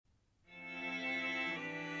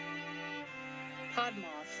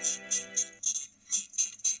Podmoth.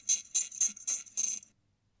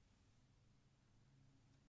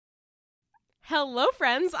 Hello,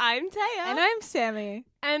 friends. I'm Taya. And I'm Sammy.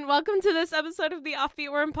 And welcome to this episode of the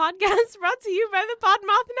Offbeat Worm podcast brought to you by the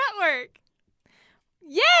Podmoth Network.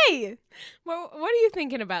 Yay! What are you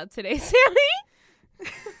thinking about today,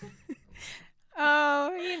 Sammy?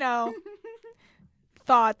 Oh,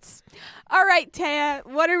 thoughts. All right, Taya,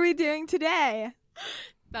 what are we doing today?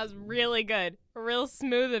 That was really good. Real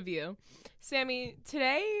smooth of you. Sammy,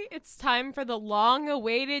 today it's time for the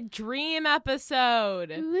long-awaited dream episode.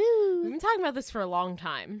 Woo. We've been talking about this for a long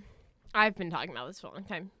time. I've been talking about this for a long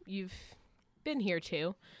time. You've been here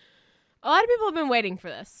too. A lot of people have been waiting for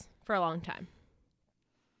this for a long time.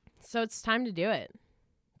 So it's time to do it.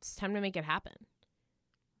 It's time to make it happen.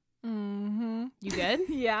 Mm-hmm. You good?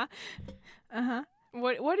 Yeah. Uh-huh.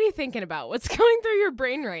 What are you thinking about? What's going through your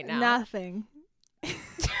brain right now? Nothing.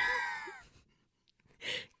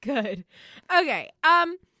 Good. Okay.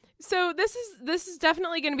 So this is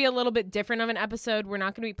definitely going to be a little bit different of an episode. We're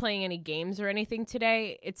not going to be playing any games or anything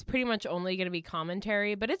today. It's pretty much only going to be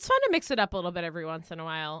commentary, but it's fun to mix it up a little bit every once in a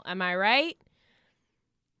while. Am I right?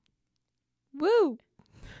 Woo.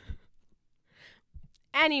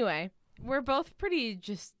 Anyway, we're both pretty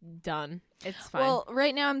just done. It's fine. Well,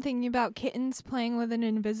 right now I'm thinking about kittens playing with an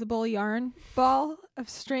invisible yarn ball of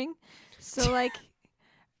string. So,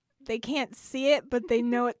 they can't see it, but they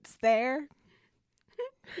know it's there.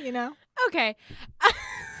 Okay.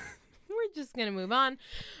 We're just going to move on.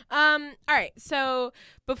 All right. So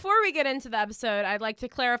before we get into the episode, I'd like to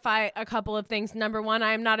clarify a couple of things. Number one,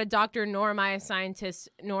 I am not a doctor, nor am I a scientist,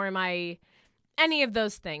 nor am I any of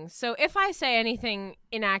those things. So if I say anything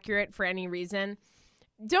inaccurate for any reason,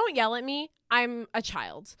 don't yell at me. I'm a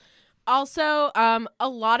child. Also, a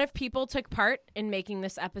lot of people took part in making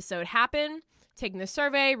this episode happen. Taking the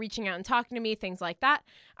survey, reaching out and talking to me, things like that.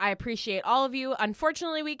 I appreciate all of you.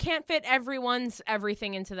 Unfortunately, we can't fit everyone's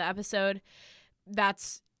everything into the episode.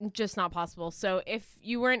 That's just not possible. So if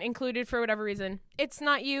you weren't included for whatever reason, it's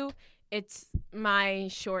not you. It's my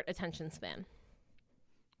short attention span.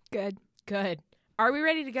 Good. Good. Are we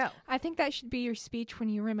ready to go? I think that should be your speech when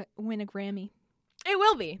you win a Grammy. It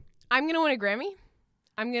will be. I'm going to win a Grammy.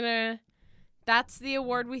 That's the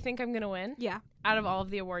award we think I'm going to win Yeah. out of all of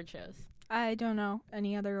the award shows. I don't know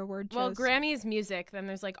any other award shows. Well, Grammy is music. Then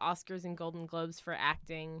there's Oscars and Golden Globes for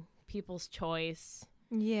acting, People's Choice,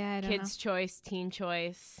 Yeah, I don't Kids' Choice, Teen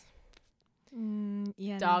Choice, know.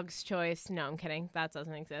 Yeah. Dog's Choice. No, I'm kidding. That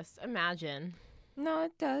doesn't exist. Imagine. No,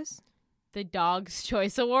 it does. The Dog's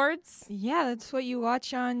Choice Awards? Yeah, that's what you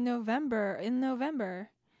watch in November. When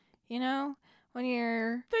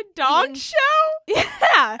you're... The Dog Show? Yeah.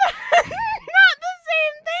 Not the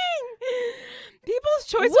same thing. People's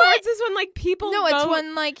Choice What? Awards is when people No, vote. it's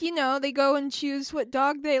when, they go and choose what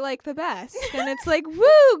dog they like the best. And it's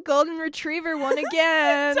woo, Golden Retriever won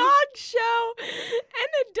again. Dog Show and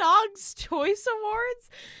the Dog's Choice Awards.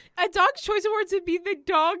 A Dog's Choice Awards would be the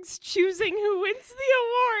dogs choosing who wins the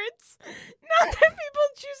awards, not the people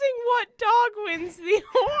choosing what dog wins the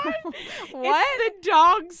award. What? It's the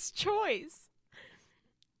dog's choice.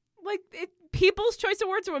 People's Choice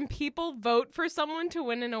Awards are when people vote for someone to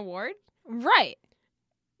win an award. Right.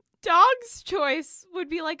 Dog's Choice would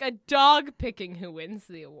be a dog picking who wins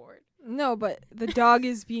the award. No, but the dog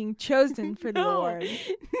is being chosen for the No. award.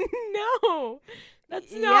 No.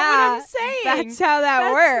 That's not what I'm saying. That's how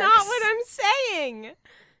that works. That's not what I'm saying.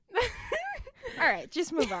 All right,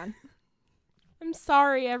 just move on. I'm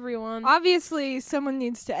sorry, everyone. Obviously, someone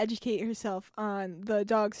needs to educate herself on the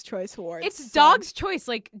Dog's Choice Awards. It's so- dog's choice,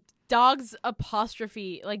 dog's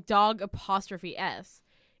apostrophe, dog apostrophe S.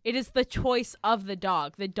 It is the choice of the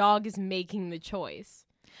dog. The dog is making the choice.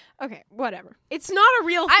 Okay, whatever. It's not a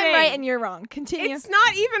real thing. I'm right and you're wrong. Continue. It's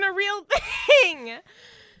not even a real thing.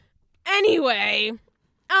 Anyway,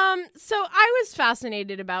 so I was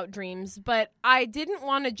fascinated about dreams, but I didn't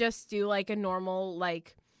want to just do a normal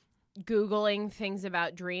Googling things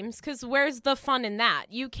about dreams, because where's the fun in that?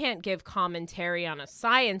 You can't give commentary on a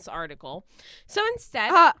science article. So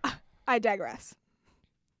instead, I digress.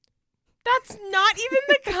 that's not even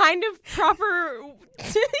the kind of proper...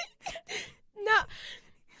 No.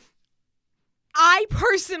 I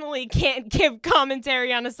personally can't give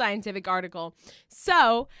commentary on a scientific article.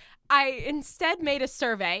 So I instead made a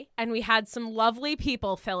survey, and we had some lovely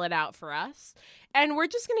people fill it out for us. And we're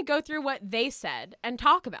just going to go through what they said and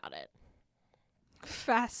talk about it.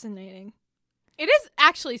 Fascinating. It is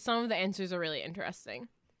actually, some of the answers are really interesting,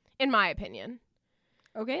 in my opinion.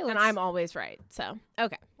 Okay, And I'm always right. So,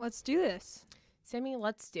 okay. let's do this. Sammy,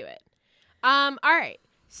 let's do it. All right.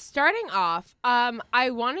 Starting off, I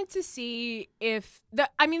wanted to see if the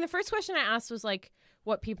first question I asked was like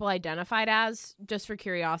what people identified as, just for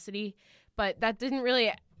curiosity, but that didn't really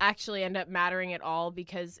actually end up mattering at all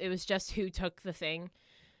because it was just who took the thing.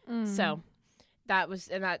 So so that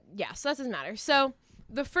doesn't matter. So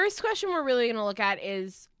the first question we're really going to look at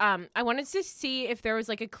is I wanted to see if there was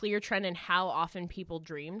like a clear trend in how often people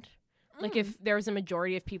dreamed. Like if there was a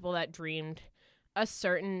majority of people that dreamed a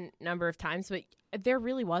certain number of times, but there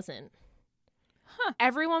really wasn't.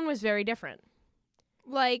 Everyone was very different.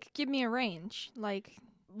 Like, give me a range. Like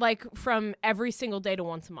from every single day to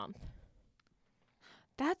once a month.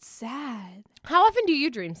 That's sad. How often do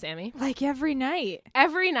you dream, Sammy? Like every night.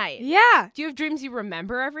 Every night? Yeah. Do you have dreams you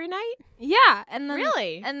remember every night? Yeah. And then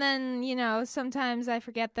really? And then, sometimes I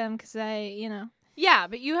forget them because Yeah,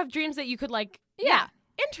 but you have dreams that you could yeah.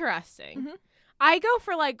 Interesting. Mm-hmm. I go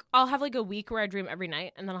for I'll have a week where I dream every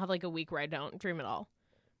night, and then I'll have a week where I don't dream at all.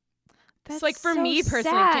 That's so for so me personally,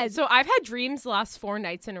 sad. so I've had dreams the last 4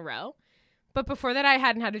 nights in a row, but before that I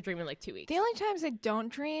hadn't had a dream in 2 weeks. The only times I don't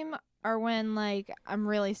dream are when I'm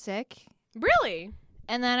really sick. Really?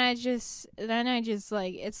 And then I just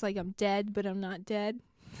it's like I'm dead, but I'm not dead.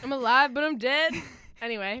 I'm alive, but I'm dead.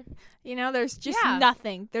 Anyway. There's just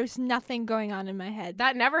nothing. There's nothing going on in my head.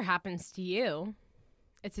 That never happens to you.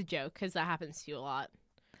 It's a joke because that happens to you a lot.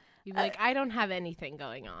 You'd be I don't have anything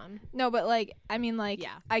going on. No, but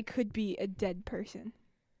I could be a dead person.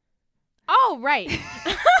 Oh, right.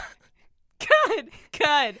 Good.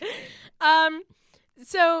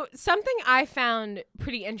 So something I found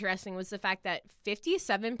pretty interesting was the fact that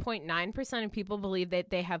 57.9% of people believe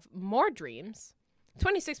that they have more dreams,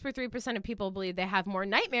 26.3% of people believe they have more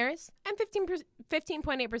nightmares, and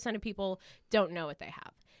 15.8% of people don't know what they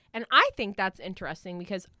have. And I think that's interesting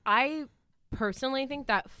because I personally think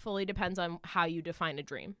that fully depends on how you define a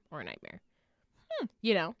dream or a nightmare.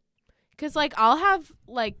 Because I'll have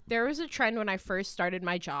there was a trend when I first started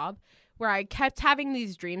my job where I kept having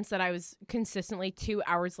these dreams that I was consistently 2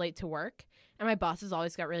 hours late to work, and my bosses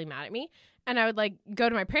always got really mad at me. And I would go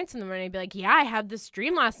to my parents in the morning and be like, yeah, I had this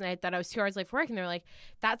dream last night that I was 2 hours late for work. And they're like,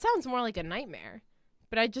 that sounds more like a nightmare.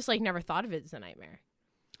 But I just never thought of it as a nightmare.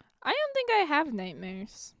 I don't think I have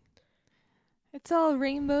nightmares. It's all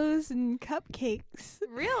rainbows and cupcakes.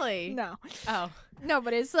 Really? No. Oh. No,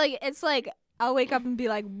 but it's like I'll wake up and be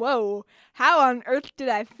like, whoa, how on earth did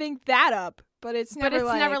I think that up? But it's never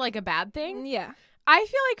never a bad thing? Yeah. I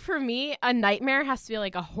feel for me, a nightmare has to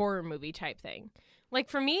be a horror movie type thing.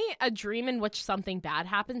 For me, a dream in which something bad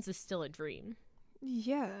happens is still a dream.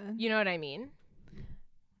 Yeah. You know what I mean?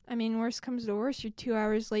 I mean, worst comes to worst, you're 2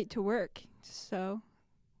 hours late to work. So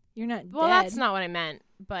you're not dead. Well, that's not what I meant.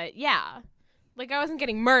 But yeah. I wasn't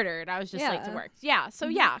getting murdered. I was just late to work. Yeah. So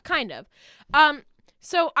yeah, kind of.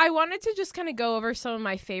 So I wanted to just kind of go over some of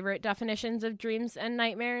my favorite definitions of dreams and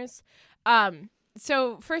nightmares.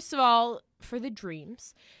 So first of all, for the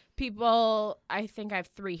dreams, I think I have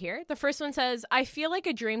 3 here. The first one says, I feel like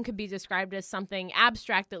a dream could be described as something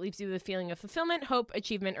abstract that leaves you with a feeling of fulfillment, hope,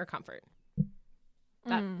 achievement, or comfort.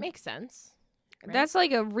 That makes sense. Right? That's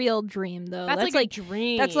a real dream, though. That's a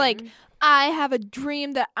dream. That's I have a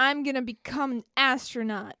dream that I'm going to become an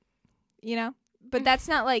astronaut, But that's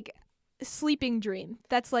not a sleeping dream.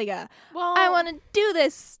 That's I want to do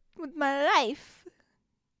this with my life.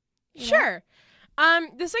 Sure.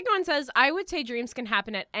 The second one says, I would say dreams can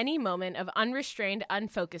happen at any moment of unrestrained,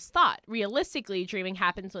 unfocused thought. Realistically, dreaming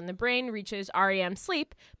happens when the brain reaches REM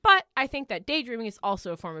sleep, but I think that daydreaming is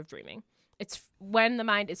also a form of dreaming. It's when the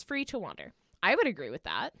mind is free to wander. I would agree with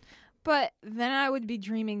that. But then I would be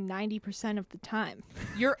dreaming 90% of the time.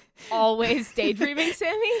 You're always daydreaming,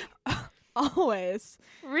 Sammy? Always.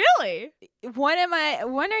 Really? When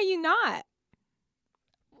are you not?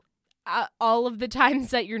 All of the times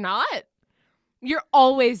that you're not? You're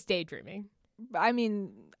always daydreaming. I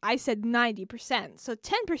mean, I said 90%, so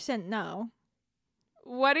 10% no.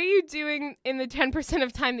 What are you doing in the 10%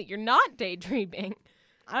 of time that you're not daydreaming?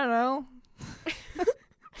 I don't know.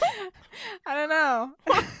 I don't know.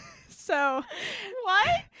 So,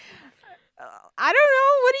 what? I don't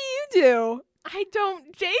know. What do you do? I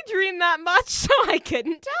don't daydream that much, so I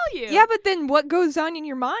couldn't tell you. Yeah, but then what goes on in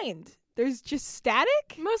your mind? There's just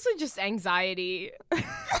static? Mostly just anxiety.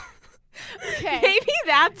 Okay. Maybe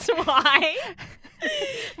that's why.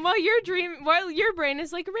 While your brain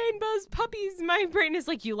is rainbows, puppies, my brain is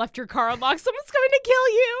you left your car unlocked, someone's coming to kill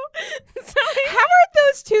you. So how are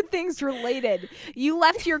those two things related? You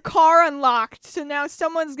left your car unlocked, so now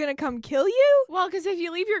someone's gonna come kill you? Well, because if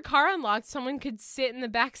you leave your car unlocked, someone could sit in the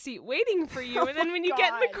back seat waiting for you, and then when you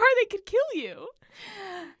get in the car, they could kill you.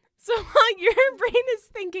 So while your brain is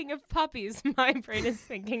thinking of puppies, my brain is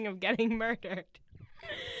thinking of getting murdered.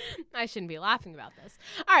 I shouldn't be laughing about this.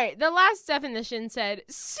 All right, the last definition said,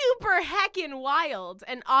 super heckin' wild,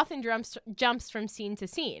 and often jumps from scene to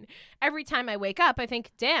scene. Every time I wake up, I think,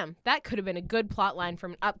 damn, that could have been a good plot line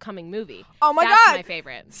from an upcoming movie. Oh my That's God. my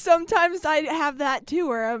favorite. Sometimes I have that too,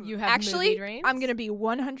 where You have actually, movie dreams? I'm going to be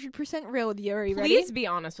 100% real with you. Are you ready? Please be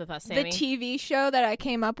honest with us, Sammy. The TV show that I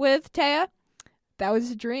came up with, Taya, that was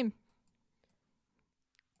a dream.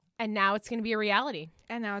 And now it's going to be a reality.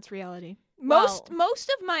 And now it's reality. Well-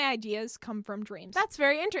 Most of my ideas come from dreams. That's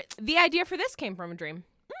very interesting. The idea for this came from a dream.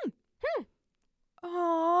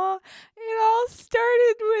 Aw, it all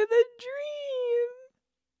started with a dream.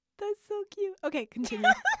 That's so cute. Okay, continue.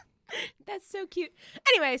 That's so cute.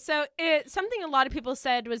 Anyway, so something a lot of people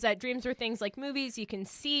said was that dreams were things like movies you can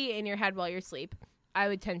see in your head while you're asleep. I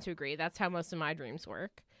would tend to agree. That's how most of my dreams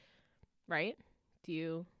work. Right? Do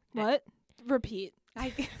you? What? Repeat.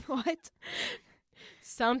 What?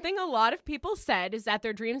 Something a lot of people said is that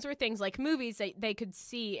their dreams were things like movies that they could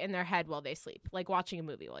see in their head while they sleep, like watching a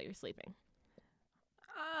movie while you're sleeping.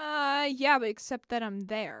 Yeah, but except that I'm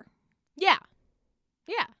there. Yeah.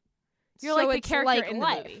 Yeah. You're So like the it's character like in the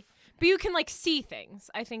life. movie. But you can like see things.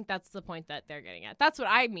 I think that's the point that they're getting at. That's what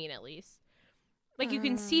I mean, at least. Like you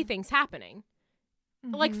can see things happening.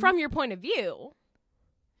 Like Mhm. from your point of view.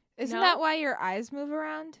 Isn't No? that why your eyes move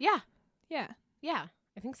around? Yeah. Yeah. Yeah.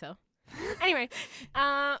 I think so. Anyway,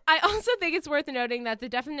 I also think it's worth noting that the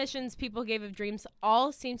definitions people gave of dreams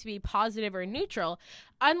all seem to be positive or neutral,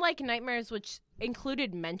 unlike nightmares, which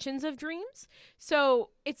included mentions of dreams. So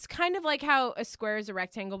it's kind of like how a square is a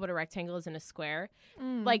rectangle, but a rectangle isn't a square.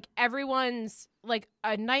 Mm. Like everyone's, like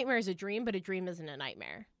a nightmare is a dream, but a dream isn't a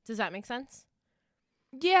nightmare. Does that make sense?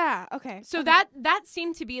 Yeah. Okay. So okay. that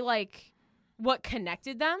seemed to be like what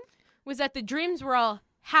connected them, was that the dreams were all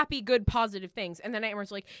happy, good, positive things. And the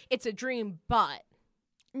nightmares were like, it's a dream, but.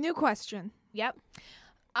 New question. Yep.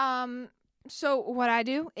 So what I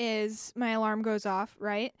do is my alarm goes off,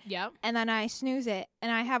 right? Yep. And then I snooze it,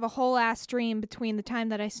 and I have a whole ass dream between the time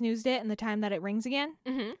that I snoozed it and the time that it rings again.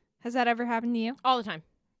 Mm-hmm. Has that ever happened to you? All the time.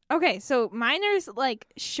 Okay, so mine are like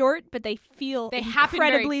short, but they feel They happen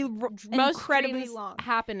incredibly, most incredibly dreams long.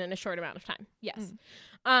 happen in a short amount of time. Yes.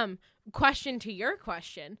 Question to your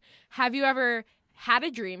question. Have you ever had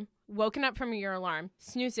a dream, woken up from your alarm,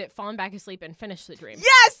 snoozed it, fallen back asleep, and finished the dream?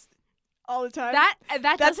 Yes! All the time. That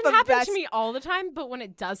That's doesn't the happen best. to me all the time, but when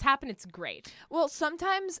it does happen, it's great. Well,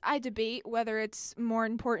 sometimes I debate whether it's more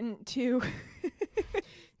important to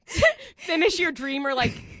Finish your dream or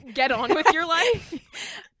like get on with your life.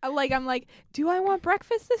 I'm like, do I want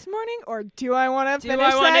breakfast this morning or do I want to Do finish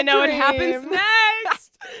I want to that know what dream? happens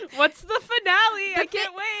next? What's the finale? I But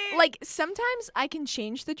can't wait. Like, sometimes I can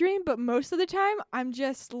change the dream, but most of the time I'm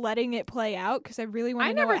just letting it play out because I really want I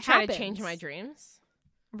to know never what try happens. to change my dreams.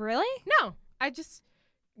 Really? No, I just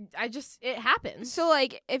it happens. So,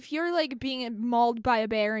 like, if you're, like, being mauled by a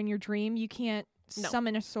bear in your dream, you can't No.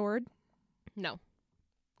 summon a sword? No.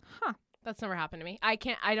 Huh. That's never happened to me. I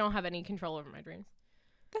don't have any control over my dreams.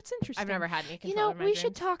 That's interesting. I've never had any You control know, over my we dreams.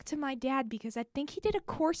 should talk to my dad because I think he did a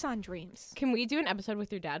course on dreams. Can we do an episode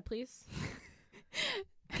with your dad, please?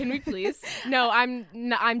 Can we please? No, I'm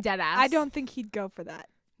dead ass. I don't think he'd go for that.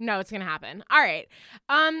 No, it's gonna happen. All right.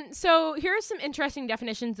 So here are some interesting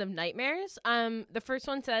definitions of nightmares. The first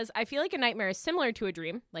one says, I feel like a nightmare is similar to a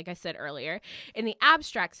dream, like I said earlier, in the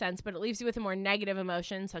abstract sense, but it leaves you with a more negative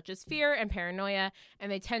emotion, such as fear and paranoia, and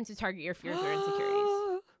they tend to target your fears or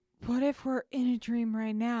insecurities. What if we're in a dream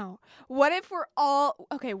right now? What if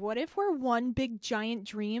we're one big giant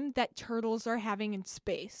dream that turtles are having in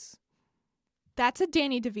space? That's a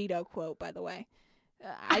Danny DeVito quote, by the way.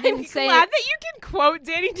 I didn't say glad it. that you can quote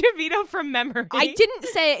Danny DeVito from memory. I didn't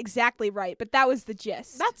say it exactly right, but that was the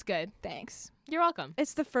gist. That's good. Thanks. You're welcome.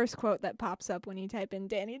 It's the first quote that pops up when you type in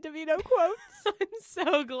Danny DeVito quotes. I'm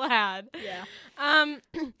so glad. Yeah.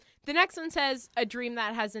 The next one says a dream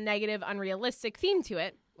that has a negative, unrealistic theme to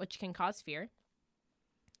it, which can cause fear.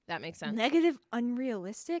 That makes sense. Negative,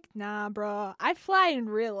 unrealistic? Nah, bro. I fly in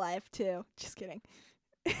real life too. Just kidding.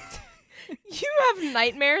 You have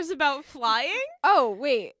nightmares about flying? Oh,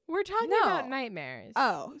 wait. We're talking No. about nightmares.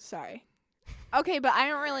 Oh, sorry. Okay, but I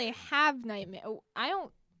don't really have nightmares.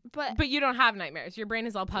 But you don't have nightmares. Your brain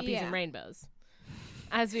is all puppies Yeah. and rainbows,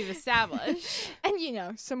 as we've established.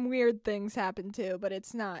 And some weird things happen too, but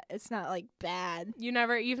it's not like bad. You've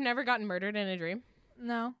never gotten murdered in a dream?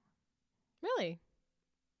 No. Really?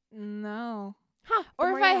 No. Huh. Or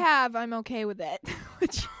the if more I you know. have, I'm okay with it.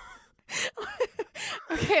 Which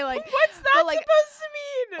Okay, like what's that like, supposed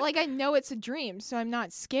to mean? like I know it's a dream, so I'm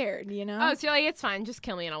not scared, you know? Oh, so you're like, it's fine. Just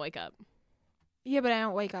kill me and I'll wake up. Yeah, but I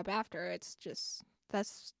don't wake up after. It's just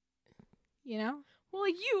that's, you know? Well,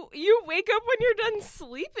 like you wake up when you're done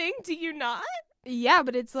sleeping, do you not? Yeah,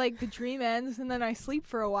 but it's like the dream ends and then I sleep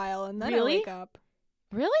for a while and then Really? I wake up.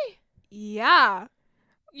 Really? Yeah.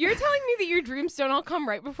 You're telling me that your dreams don't all come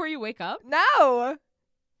right before you wake up? No.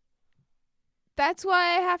 That's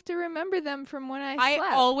why I have to remember them from when I slept.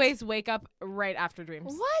 I always wake up right after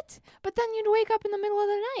dreams. What? But then you'd wake up in the middle of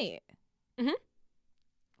the night. Mhm.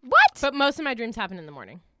 What? But most of my dreams happen in the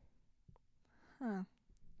morning. Huh.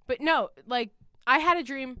 But no, like, I had a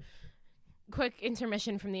dream. Quick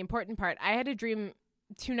intermission from the important part. I had a dream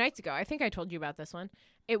 2 nights ago. I think I told you about this one.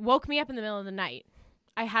 It woke me up in the middle of the night.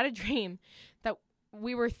 I had a dream that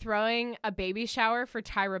we were throwing a baby shower for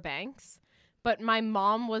Tyra Banks, but my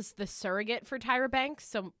mom was the surrogate for Tyra Banks.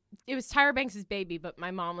 So it was Tyra Banks' baby, but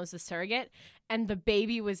my mom was the surrogate, and the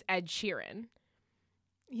baby was Ed Sheeran.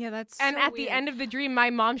 Yeah, that's And so at weird. the end of the dream, my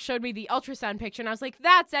mom showed me the ultrasound picture, and I was like,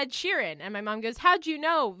 that's Ed Sheeran. And my mom goes, how'd you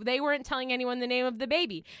know? They weren't telling anyone the name of the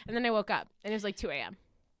baby. And then I woke up, and it was like 2 a.m.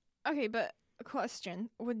 Okay, but a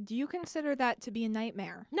question. Would you consider that to be a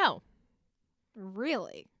nightmare? No,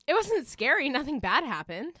 Really? it wasn't scary. Nothing bad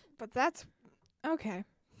happened. But that's okay.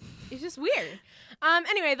 It's just weird.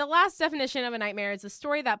 Anyway, the last definition of a nightmare is a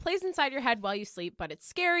story that plays inside your head while you sleep, but it's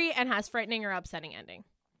scary and has frightening or upsetting ending.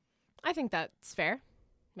 I think that's fair.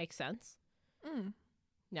 Makes sense.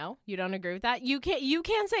 No, you don't agree with that? You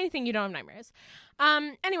can't say anything. You don't have nightmares.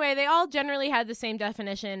 Anyway, they all generally had the same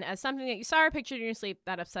definition as something that you saw or pictured in your sleep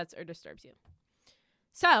that upsets or disturbs you.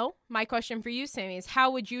 So, my question for you, Sammy, is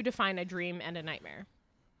how would you define a dream and a nightmare?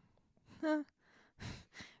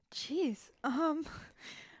 Jeez.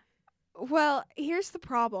 Well, here's the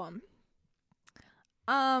problem.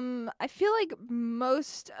 I feel like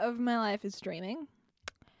most of my life is dreaming.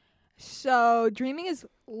 So, dreaming is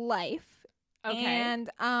life. Okay. And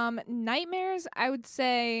nightmares, I would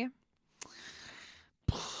say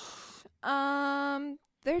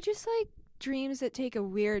they're just like dreams that take a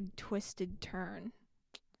weird twisted turn,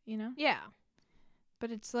 you know? Yeah.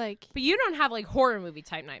 But it's like But you don't have like horror movie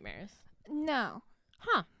type nightmares. no.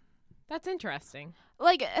 Huh. That's interesting.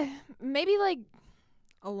 Like maybe like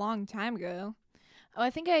a long time ago. Oh, I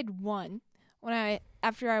think I had one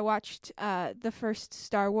after I watched the first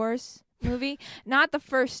Star Wars movie. Not the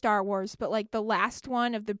first Star Wars, but like the last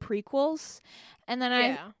one of the prequels. And then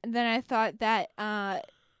I thought that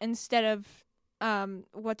instead of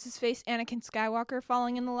what's his face, Anakin Skywalker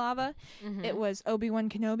falling in the lava, it was Obi-Wan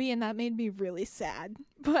Kenobi, and that made me really sad.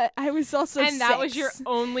 But I was also And that was your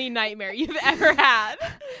only nightmare you've ever had.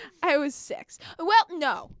 I was 6. Well,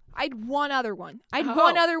 no. I'd one other one.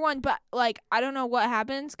 But like I don't know what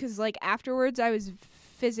happens because like afterwards I was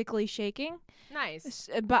physically shaking. Nice.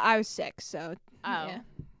 But I was 6, so Oh. yeah.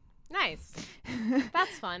 Nice.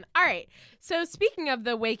 That's fun. All right. So speaking of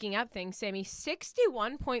the waking up thing, Sammy,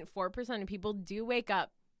 61.4% of people do wake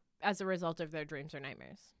up as a result of their dreams or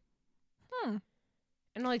nightmares.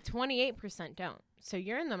 And like 28% don't. So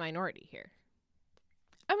you're in the minority here.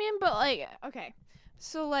 I mean, but like, okay.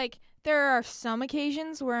 So like there are some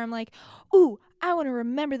occasions where I'm like, ooh, I want to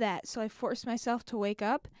remember that. So I force myself to wake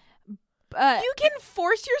up. But You can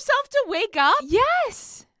force yourself to wake up?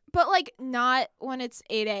 yes. But like not when it's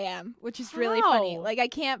 8 a.m., which is really funny. How? Like I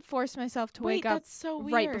can't force myself to wake up That's so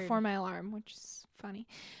weird. right before my alarm, which is funny.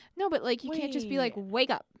 No, but like you can't just be like, wake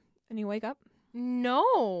up. And you wake up.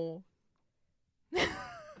 No.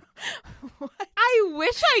 What? I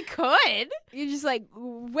wish I could. You just like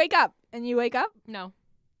wake up and you wake up. No.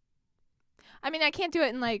 I mean, I can't do it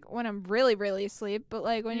in like when I'm really, really asleep, but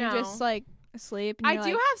like when you're just No. like asleep. And I you're do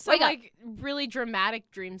like, have some wake up. like really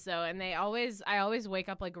dramatic dreams though, and I always wake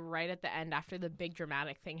up like right at the end after the big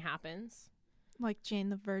dramatic thing happens. Like Jane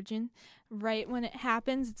the Virgin, right when it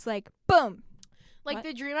happens, it's like boom. Like What?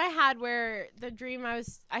 the dream I had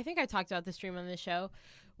I think I talked about this dream on the show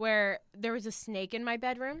where there was a snake in my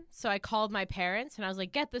bedroom. So I called my parents and I was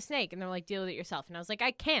like, get the snake. And they're like, deal with it yourself. And I was like, I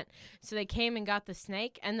can't. So they came and got the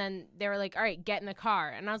snake. And then they were like, all right, get in the car.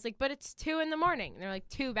 And I was like, but it's 2 a.m. And they're like,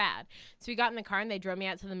 too bad. So we got in the car and they drove me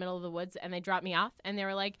out to the middle of the woods and they dropped me off. And they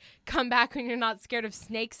were like, come back when you're not scared of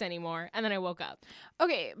snakes anymore. And then I woke up.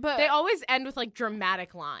 Okay, but They always end with like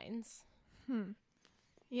dramatic lines.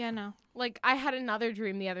 yeah, no. Like, I had another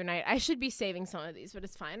dream the other night. I should be saving some of these, but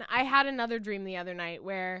it's fine. I had another dream the other night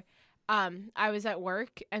where I was at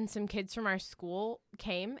work and some kids from our school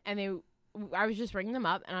came and I was just ringing them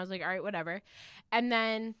up and I was like, all right, whatever. And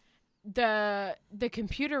then the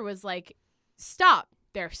computer was like, stop,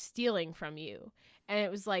 they're stealing from you. And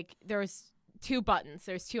it was like, there was 2 buttons.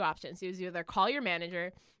 There's 2 options. It was either call your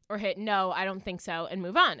manager or hit no, I don't think so, and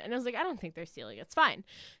move on. And I was like, I don't think they're stealing. It's fine.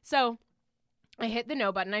 So I hit the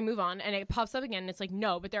no button, I move on, and it pops up again, and it's like,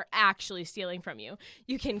 no, but they're actually stealing from you.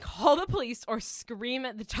 You can call the police or scream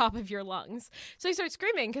at the top of your lungs. So I start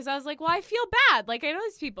screaming because I was like, well, I feel bad. Like, I know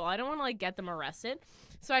these people. I don't want to, like, get them arrested.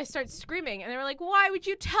 So I start screaming, and they were like, why would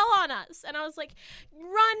you tell on us? And I was like,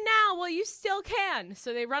 run now while you still can.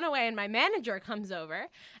 So they run away, and my manager comes over,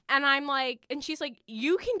 and I'm like, and she's like,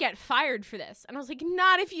 you can get fired for this. And I was like,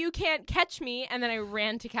 not if you can't catch me. And then I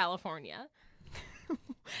ran to California.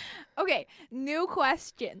 Okay, new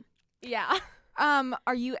question. Yeah.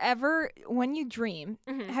 Are you ever, when you dream,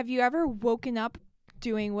 have you ever woken up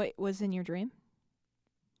doing what was in your dream?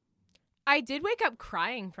 I did wake up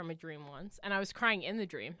crying from a dream once, and I was crying in the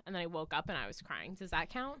dream, and then I woke up and I was crying. Does that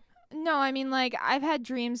count? No, I mean, like, I've had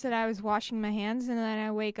dreams that I was washing my hands, and then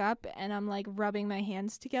I wake up and I'm, like, rubbing my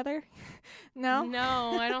hands together. No?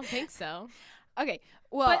 No, I don't think so. Okay,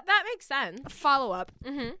 well, but that makes sense. Follow up.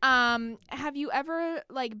 Mm-hmm. Have you ever,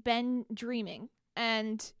 like, been dreaming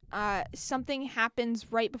and something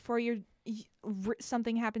happens right before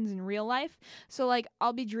something happens in real life? So, like,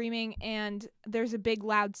 I'll be dreaming and there's a big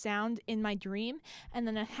loud sound in my dream, and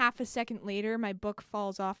then a half a second later my book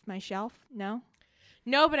falls off my shelf. No,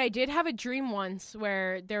 but I did have a dream once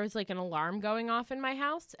where there was, like, an alarm going off in my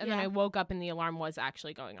house, and then I woke up and the alarm was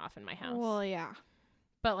actually going off in my house. Well, yeah.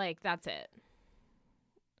 But, like, that's it.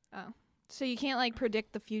 Oh. So you can't, like,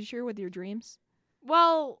 predict the future with your dreams?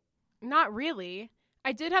 Well, not really.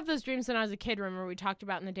 I did have those dreams when I was a kid. Remember we talked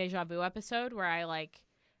about in the Deja Vu episode where I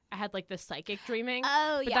had, like, the psychic dreaming?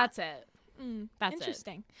 Oh, but yeah. That's it. That's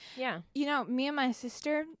interesting. Yeah. You know, me and my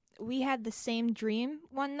sister, we had the same dream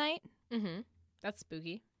one night. Mm-hmm. That's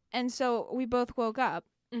spooky. And so we both woke up,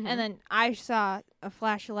 and then I saw a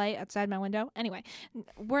flash of light outside my window. Anyway,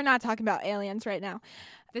 we're not talking about aliens right now.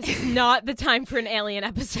 This is not the time for an alien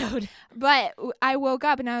episode. But I woke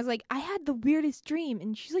up and I was like, I had the weirdest dream.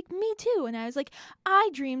 And she's like, me too. And I was like, I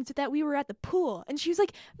dreamed that we were at the pool. And she was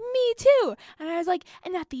like, me too. And I was like,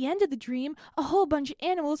 and at the end of the dream, a whole bunch of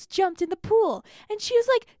animals jumped in the pool. And she was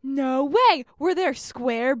like, no way. Were there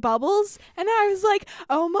square bubbles? And I was like,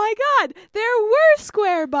 oh my God, there were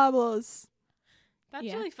square bubbles. That's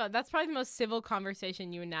really fun. That's probably the most civil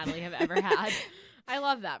conversation you and Natalie have ever had. I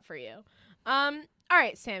love that for you. All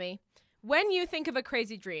right, Sammy. When you think of a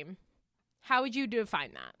crazy dream, how would you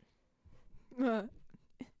define that?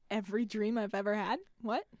 Every dream I've ever had?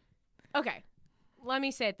 What? Okay. Let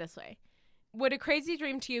me say it this way. Would a crazy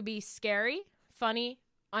dream to you be scary, funny,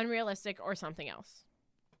 unrealistic, or something else?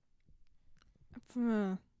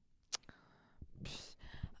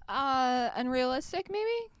 Unrealistic,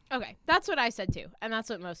 maybe? Okay. That's what I said too, and that's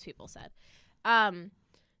what most people said.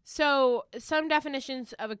 So some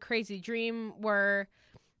definitions of a crazy dream were,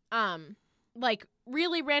 like,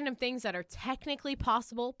 really random things that are technically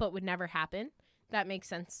possible but would never happen. That makes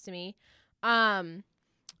sense to me.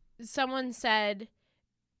 Someone said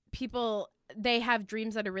they have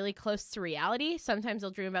dreams that are really close to reality. Sometimes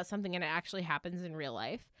they'll dream about something and it actually happens in real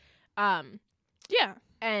life. Yeah.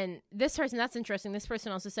 And this person, that's interesting. This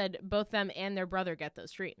person also said both them and their brother get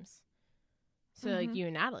those dreams. So, like, you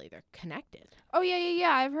and Natalie, they're connected. Oh, yeah.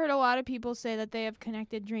 I've heard a lot of people say that they have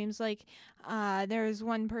connected dreams. Like, there was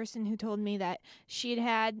one person who told me that she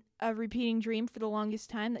had a repeating dream for the longest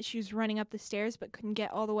time, that she was running up the stairs but couldn't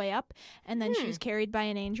get all the way up, and then she was carried by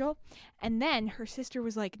an angel. And then her sister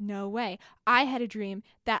was like, no way. I had a dream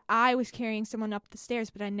that I was carrying someone up the stairs,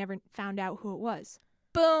 but I never found out who it was.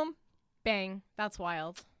 Boom. Bang. That's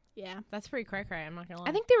wild. Yeah. That's pretty cray-cray, I'm not gonna lie.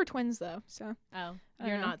 I think they were twins, though, so. Oh,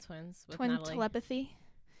 you're not twins with Twin Natalie. telepathy.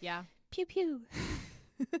 Yeah. Pew pew.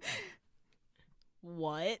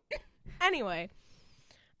 What? Anyway.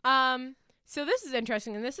 So this is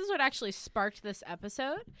interesting, and this is what actually sparked this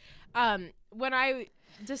episode. When I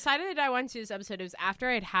decided I wanted to do this episode, it was after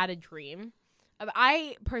I'd had a dream.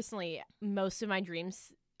 I personally, most of my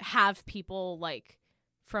dreams have people, like,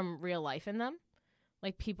 from real life in them.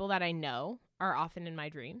 Like, people that I know are often in my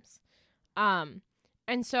dreams.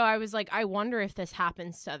 And so I was like, I wonder if this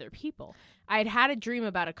happens to other people. I'd had a dream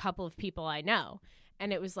about a couple of people I know,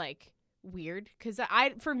 and it was, like, weird. Because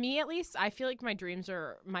for me, at least, I feel like my dreams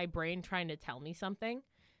are my brain trying to tell me something.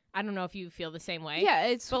 I don't know if you feel the same way.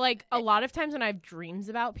 Yeah, but, like, a lot of times when I have dreams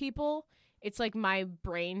about people, it's, like, my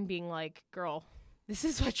brain being like, girl, this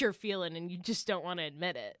is what you're feeling, and you just don't want to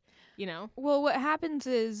admit it. You know? Well, what happens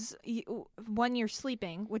is when you're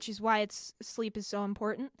sleeping, which is why sleep is so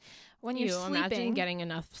important. When you're sleeping, imagine getting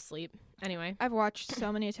enough sleep. Anyway, I've watched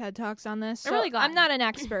so many TED Talks on this. I'm really glad. I'm not an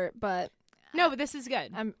expert, but No, but this is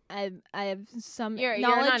good. I have some You're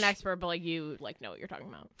knowledge. not an expert, but like you like know what you're talking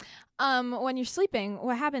about. When you're sleeping,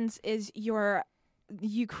 what happens is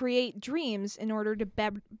you create dreams in order to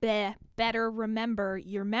better remember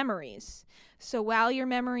your memories. So while your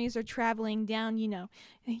memories are traveling down,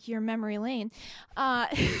 your memory lane,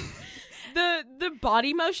 the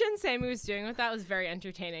body motion Sammy was doing with that was very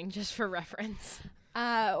entertaining, just for reference.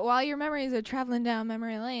 While your memories are traveling down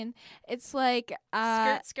memory lane, it's like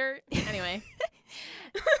skirt. Anyway.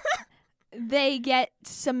 They get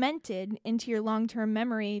cemented into your long-term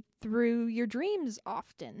memory through your dreams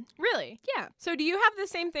often. Really? Yeah. So do you have the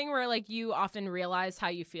same thing where like you often realize how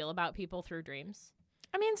you feel about people through dreams?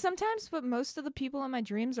 I mean, sometimes, but most of the people in my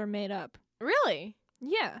dreams are made up. Really?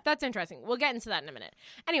 Yeah. That's interesting. We'll get into that in a minute.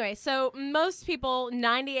 Anyway, so most people,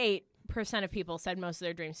 98% of people said most of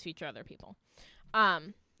their dreams feature other people.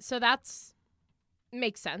 So that's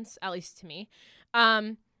makes sense, at least to me.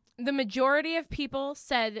 The majority of people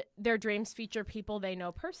said their dreams feature people they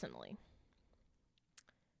know personally.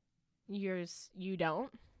 Yours, you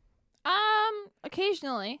don't?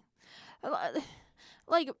 Occasionally.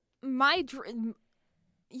 Like, my dream...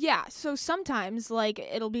 Yeah, so sometimes, like,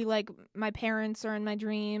 it'll be, like, my parents are in my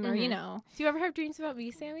dream, or, Do you ever have dreams about me,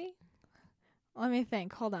 Sammy? Let me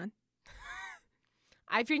think. Hold on.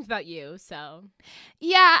 I've dreamed about you, so...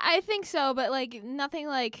 Yeah, I think so, but, like, nothing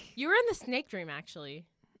like... You were in the snake dream, actually.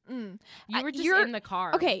 You were just in the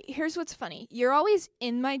car. Okay, here's what's funny. You're always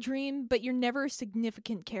in my dream, but you're never a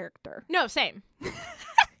significant character. No, same.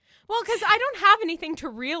 Well, because I don't have anything to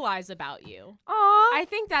realize about you. Aww. I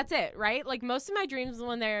think that's it, right? Like, most of my dreams,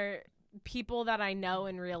 when they're people that I know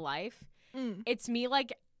in real life, it's me,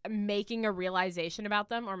 like, making a realization about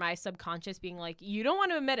them, or my subconscious being like, you don't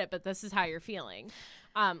want to admit it, but this is how you're feeling.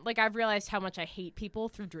 Like, I've realized how much I hate people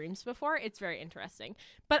through dreams before. It's very interesting.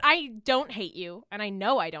 But I don't hate you, and I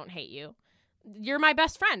know I don't hate you. You're my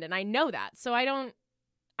best friend, and I know that. So I don't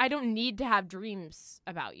need to have dreams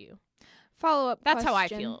about you. Follow-up That's question. how I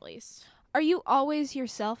feel, at least. Are you always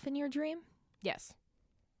yourself in your dream? Yes.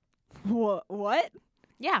 What?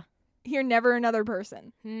 Yeah. You're never another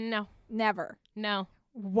person? No. Never? No.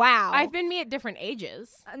 Wow. I've been me at different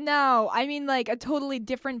ages. No, I mean like a totally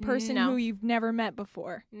different person No. who you've never met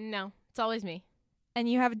before. No. It's always me. And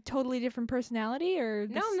you have a totally different personality, or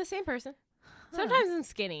No, I'm the same person. Huh. Sometimes I'm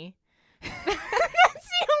skinny. That's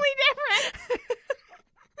the only difference.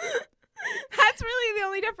 That's really the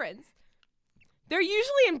only difference. They're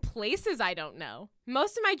usually in places I don't know.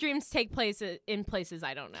 Most of my dreams take place in places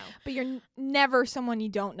I don't know. But you're never someone you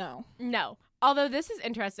don't know. No. Although this is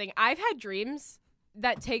interesting. I've had dreams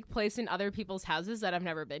that take place in other people's houses that I've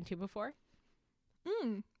never been to before.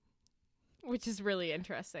 Which is really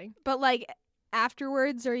interesting. But like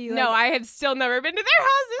afterwards, are you? No, I have still never been to their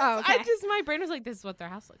houses. Oh, okay. My brain was like, this is what their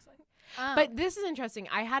house looks like. Oh. But this is interesting.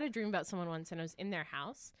 I had a dream about someone once, and I was in their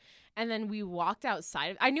house. And then we walked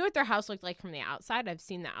outside. I knew what their house looked like from the outside. I've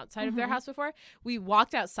seen the outside of their house before. We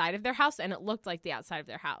walked outside of their house, and it looked like the outside of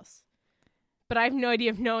their house. But I have no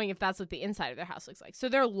idea of knowing if that's what the inside of their house looks like. So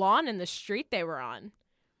their lawn and the street they were on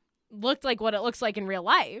looked like what it looks like in real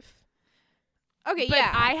life. Okay, but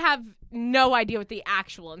yeah. I have no idea what the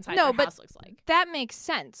actual inside of their house looks like. That makes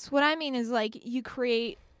sense. What I mean is like you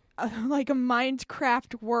create like a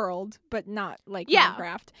Minecraft world, but not like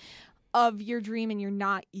Minecraft, of your dream, and you're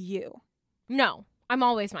not you. No, I'm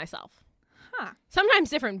always myself. Huh. Sometimes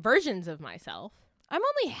different versions of myself. I'm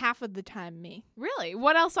only half of the time me. Really?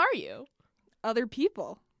 What else are you? Other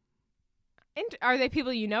people. Are they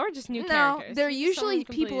people you know or just new no, characters? They're Just usually someone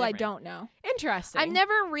completely people I different. don't know. Interesting. I'm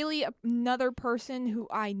never really another person who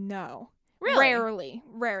I know. Really?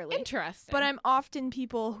 Rarely. Interesting. But I'm often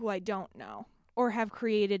people who I don't know or have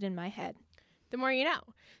created in my head. The more you know.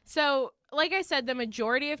 So, like I said, the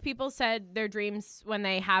majority of people said their dreams when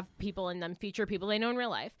they have people in them feature people they know in real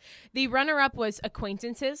life. The runner-up was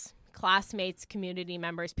acquaintances, classmates, community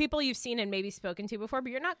members, people you've seen and maybe spoken to before,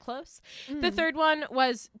 but you're not close. The third one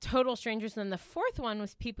was total strangers. And then the fourth one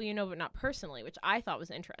was people you know but not personally, which I thought was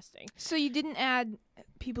interesting. So you didn't add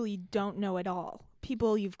people you don't know at all.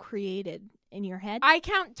 People you've created in your head? I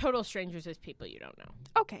count total strangers as people you don't know.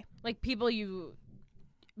 Okay. Like people you...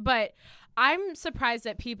 But I'm surprised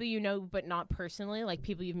that people you know but not personally, like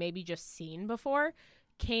people you've maybe just seen before,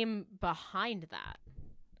 came behind that.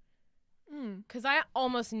 Because I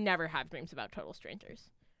almost never have dreams about total strangers.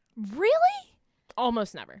 Really?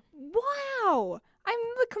 Almost never. Wow. I'm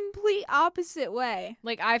the complete opposite way.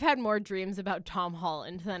 Like, I've had more dreams about Tom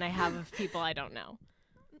Holland than I have of people I don't know.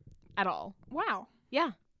 At all. Wow.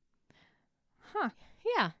 Yeah. Huh.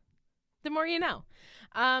 Yeah. The more you know.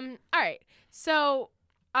 All right. So,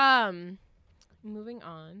 moving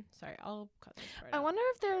on. Sorry, I'll cut this right I out. wonder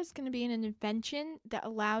if there's going to be an invention that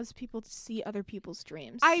allows people to see other people's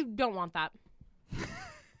dreams. I don't want that.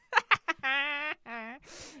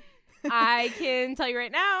 I can tell you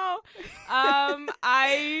right now,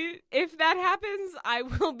 if that happens, I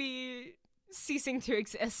will be ceasing to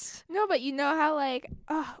exist. No, but you know how, like,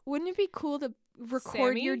 wouldn't it be cool to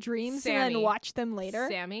record your dreams and then watch them later?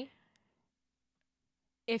 Sammy,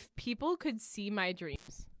 if people could see my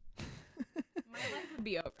dreams, my life would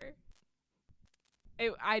be over.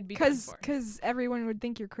 I'd be done for. Because everyone would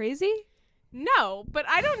think you're crazy? No, but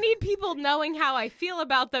I don't need people knowing how I feel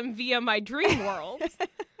about them via my dream world.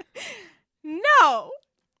 No.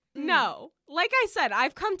 No. Like I said,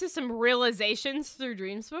 I've come to some realizations through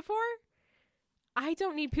dreams before. I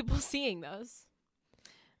don't need people seeing those.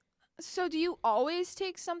 So do you always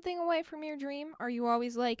take something away from your dream? Are you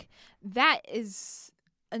always like, that is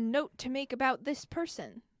a note to make about this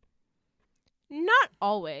person? Not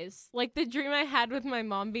always. Like the dream I had with my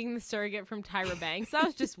mom being the surrogate from Tyra Banks. That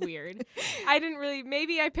was just weird. I didn't really,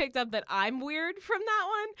 maybe I picked up that I'm weird from that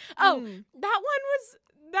one. Oh, that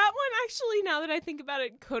one actually, now that I think about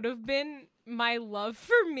it, could have been my love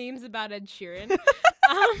for memes about Ed Sheeran.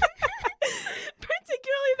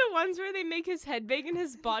 Particularly the ones where they make his head big and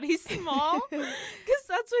his body small. Because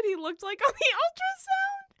that's what he looked like on the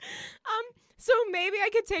ultrasound. So maybe I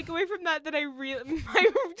could take away from that I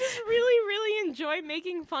just really enjoy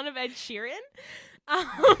making fun of Ed Sheeran.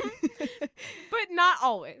 But not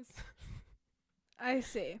always. I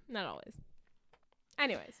see. Not always.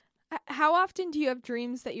 Anyways. How often do you have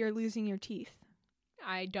dreams that you're losing your teeth?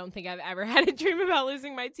 I don't think I've ever had a dream about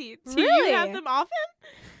losing my teeth. Do Really? you have them often?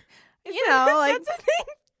 Like, that's a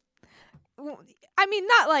thing. I mean,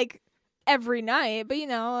 not like every night, but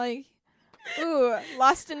like, ooh,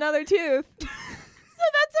 lost another tooth. So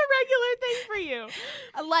that's a regular thing for you.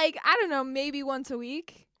 Like, I don't know, maybe once a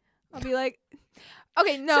week. I'll be like,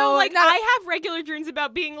 okay, no. So, like, not I have regular dreams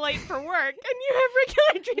about being late for work, and you have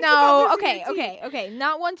regular dreams about losing your teeth. Okay.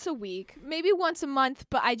 Not once a week. Maybe once a month,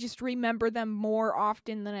 but I just remember them more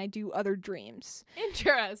often than I do other dreams.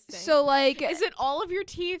 Interesting. So, like... Is it all of your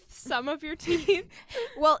teeth? Some of your teeth?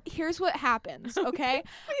 Well, here's what happens, okay?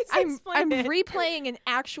 Please I'm explain it. replaying an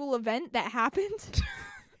actual event that happened.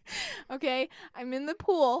 Okay? I'm in the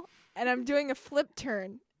pool, and I'm doing a flip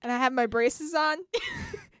turn, and I have my braces on.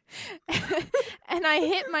 And I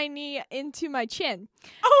hit my knee into my chin.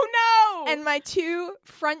 Oh, no! And my two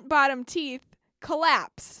front bottom teeth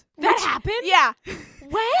collapse. That happened? Yeah.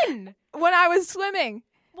 When? When I was swimming.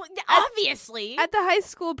 Well, obviously. At the high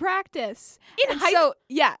school practice. In high school?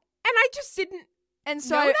 Yeah. And I just didn't And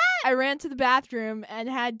so know I ran to the bathroom and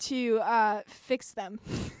had to fix them.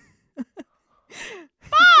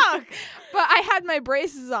 Fuck! But I had my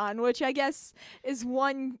braces on, which I guess is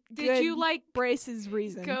one Did good you, like, braces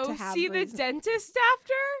reason go to have see braces. the dentist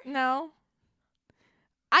after? No.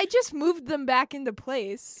 I just moved them back into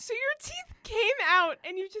place. So your teeth came out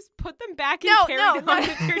and you just put them back and No, carried no. on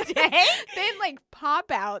with your day? They didn't like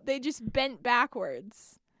pop out. They just bent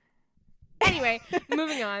backwards. Anyway,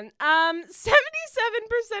 moving on. 77%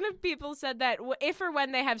 of people said that if or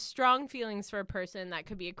when they have strong feelings for a person, that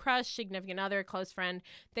could be a crush, significant other, close friend,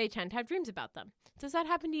 they tend to have dreams about them. Does that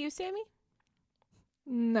happen to you, Sammy?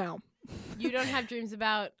 No. You don't have dreams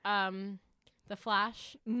about the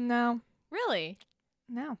Flash? No. Really?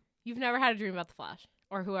 No. You've never had a dream about the Flash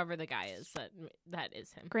or whoever the guy is that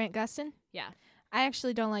is him. Grant Gustin? Yeah. I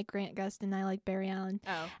actually don't like Grant Gustin. I like Barry Allen.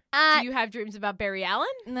 Oh. Do you have dreams about Barry Allen?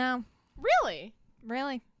 No. Really?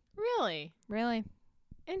 Really? Really? Really?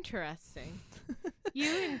 Interesting.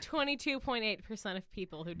 You and 22.8% of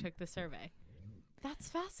people who took the survey. That's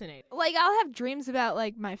fascinating. Like, I'll have dreams about,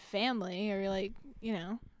 like, my family or, like,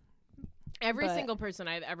 Every single person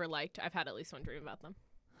I've ever liked, I've had at least one dream about them.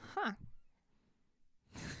 Huh.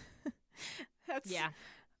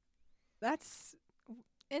 That's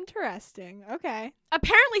interesting. Okay.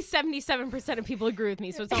 Apparently 77% of people agree with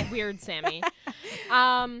me, so it's not weird, Sammy.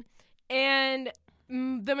 And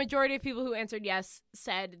the majority of people who answered yes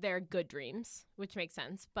said they're good dreams, which makes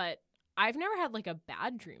sense. But I've never had, like, a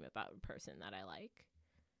bad dream about a person that I like.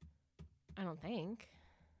 I don't think.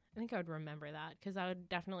 I think I would remember that because I would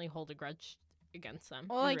definitely hold a grudge against them.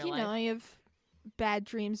 Well, like, you have bad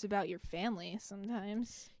dreams about your family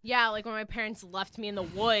sometimes. Yeah, like when my parents left me in the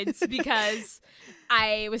woods because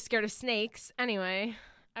I was scared of snakes. Anyway,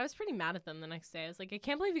 I was pretty mad at them the next day. I was like, I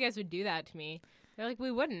can't believe you guys would do that to me. They're like,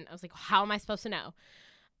 we wouldn't. I was like, how am I supposed to know?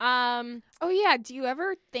 Oh, yeah. Do you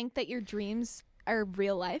ever think that your dreams are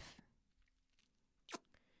real life?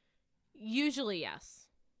 Usually, yes.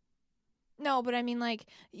 No, but I mean, like,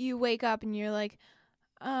 you wake up and you're like,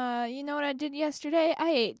 You know what I did yesterday?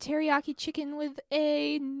 I ate teriyaki chicken with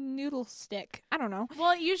a noodle stick. I don't know. Well,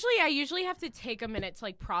 I usually have to take a minute to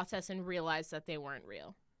like process and realize that they weren't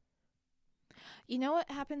real. You know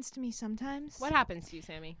what happens to me sometimes? What happens to you,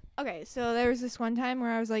 Sammy? Okay, so there was this one time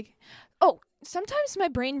where I was like, oh, sometimes my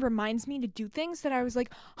brain reminds me to do things that I was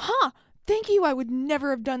like, huh, thank you, I would never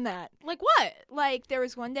have done that. Like what? Like, there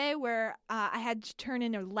was one day where I had to turn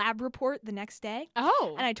in a lab report the next day.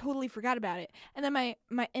 Oh. And I totally forgot about it. And then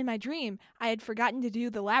in my dream, I had forgotten to do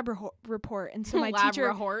the lab report. And so my teacher...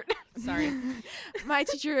 report. Sorry. My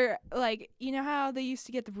teacher, like, you know how they used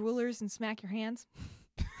to get the rulers and smack your hands?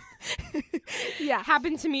 Yeah.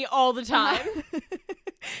 Happened to me all the time.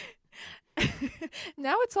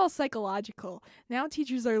 Now it's all psychological. Now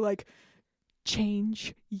teachers are like,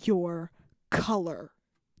 change your color.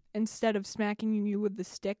 Instead of smacking you with the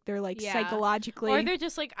stick, they're like psychologically. Or they're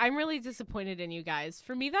just like, I'm really disappointed in you guys.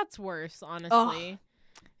 For me, that's worse, honestly.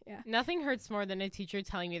 Yeah. Nothing hurts more than a teacher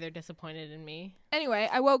telling me they're disappointed in me. Anyway,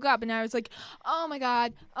 I woke up and I was like, oh my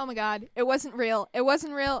God. It wasn't real. It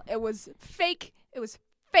was fake.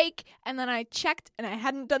 And then I checked and I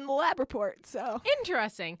hadn't done the lab report. So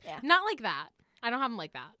interesting. Yeah. Not like that. I don't have them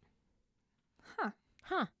like that.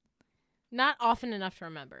 Huh. Not often enough to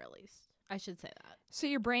remember, at least. I should say that. So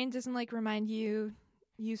your brain doesn't like remind you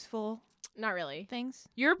useful Not really. things?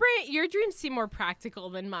 Your dreams seem more practical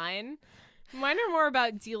than mine. Mine are more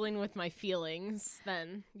about dealing with my feelings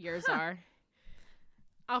than yours are.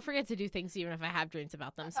 I'll forget to do things even if I have dreams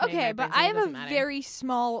about them. So Okay, but I have a very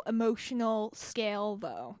small emotional scale,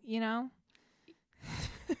 though, you know?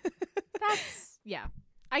 Yeah.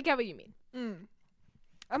 I get what you mean.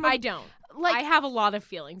 I don't. Like, I have a lot of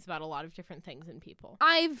feelings about a lot of different things in people.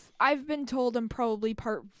 I've been told I'm probably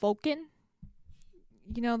part Vulcan.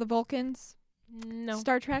 You know the Vulcans? No.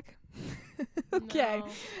 Star Trek? Okay.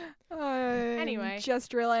 No. Anyway.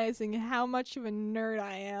 Just realizing how much of a nerd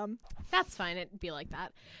I am. That's fine. It'd be like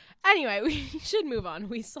that. Anyway, we should move on.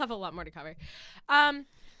 We still have a lot more to cover.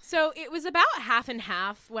 So it was about half and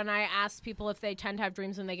half when I asked people if they tend to have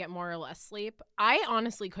dreams when they get more or less sleep. I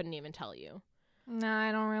honestly couldn't even tell you. No,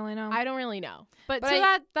 I don't really know. I don't really know. But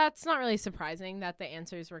that's not really surprising that the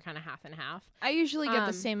answers were kind of half and half. I usually get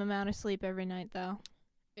the same amount of sleep every night, though.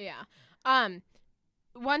 Yeah.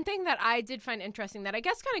 One thing that I did find interesting that I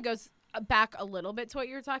guess kind of goes back a little bit to what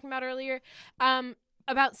you were talking about earlier.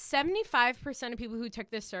 About 75% of people who took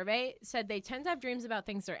this survey said they tend to have dreams about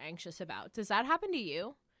things they're anxious about. Does that happen to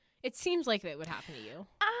you? It seems like it would happen to you.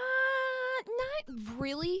 Not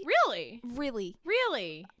really.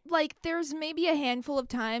 Really? Like, there's maybe a handful of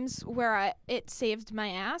times where it saved my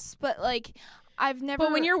ass, but, like, I've never...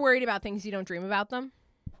 But when you're worried about things, you don't dream about them?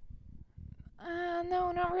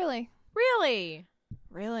 No, not really. Really?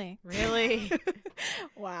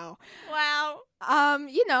 Wow.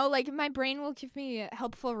 You know, like, my brain will give me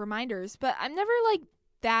helpful reminders, but I'm never, like,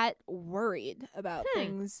 that worried about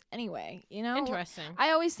things anyway, you know? Interesting.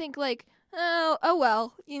 I always think, like, oh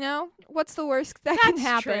well, you know? What's the worst that can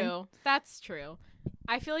happen? That's true.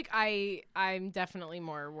 I feel like I'm definitely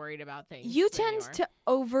more worried about things. You tend to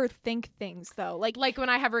overthink things, though. Like when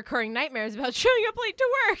I have recurring nightmares about showing up late to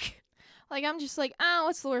work. Like, I'm just like,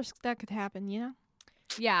 what's the worst that could happen, you know?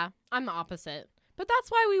 Yeah, I'm the opposite. But that's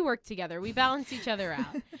why we work together. We balance each other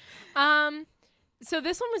out. So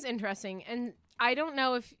this one was interesting, and I don't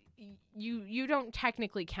know if you don't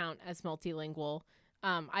technically count as multilingual.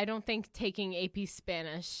 I don't think taking AP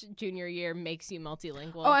Spanish junior year makes you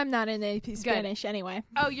multilingual. Oh, I'm not in AP Spanish anyway.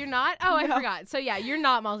 Oh, you're not? Oh, No. I forgot. So yeah, you're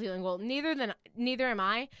not multilingual. Neither am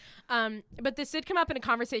I. But this did come up in a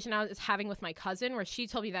conversation I was having with my cousin where she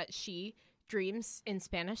told me that she dreams in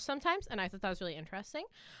Spanish sometimes, and I thought that was really interesting.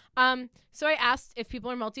 So I asked if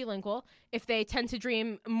people are multilingual, if they tend to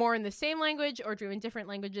dream more in the same language or dream in different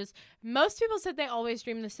languages. Most people said they always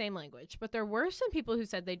dream in the same language, but there were some people who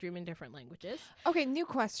said they dream in different languages. Okay, new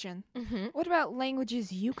question. Mm-hmm. What about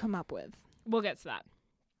languages you come up with? We'll get to that.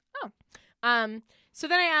 Oh. So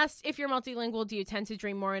then I asked, if you're multilingual, do you tend to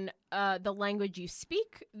dream more in the language you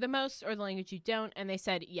speak the most or the language you don't? And they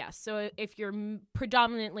said yes. So if you're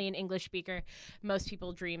predominantly an English speaker, most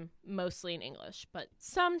people dream mostly in English, but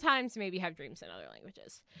sometimes maybe have dreams in other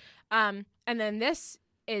languages. And then this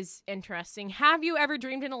is interesting. Have you ever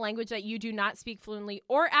dreamed in a language that you do not speak fluently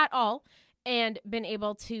or at all and been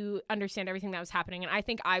able to understand everything that was happening? And I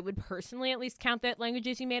think I would personally at least count that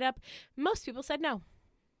languages you made up. Most people said no.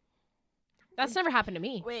 That's never happened to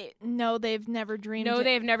me. Wait, no, they've never dreamed. No,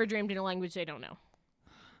 they've never dreamed in a language they don't know.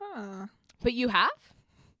 Huh. But you have?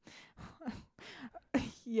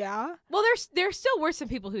 Yeah. Well, there still were some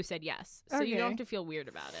people who said yes, so you Okay. don't have to feel weird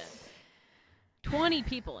about it. 20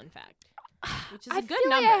 people, in fact. which is I a good feel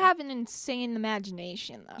number. like I have an insane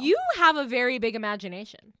imagination, though. You have a very big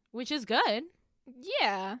imagination, which is good.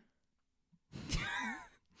 Yeah.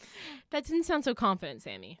 That didn't sound so confident,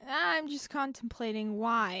 Sammy. I'm just contemplating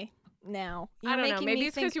why now. I don't know. Maybe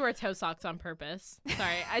it's because you wear toe socks on purpose.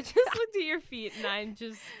 Sorry, I just looked at your feet and I'm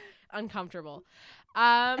just uncomfortable.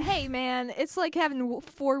 Hey, man, it's like having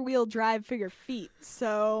 4-wheel drive for your feet,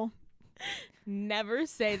 so... Never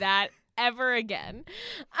say that ever again.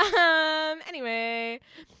 Anyway,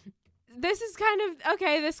 this is kind of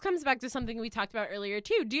okay. This comes back to something we talked about earlier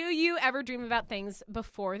too. Do you ever dream about things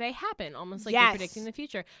before they happen, almost like you're predicting the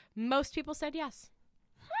future? Most people said yes.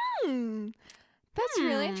 That's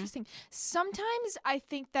really interesting. Sometimes I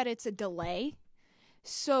think that it's a delay.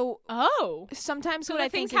 So sometimes what I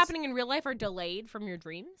think things happening in real life are delayed from your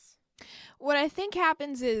dreams. What I think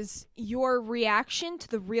happens is your reaction to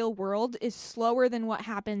the real world is slower than what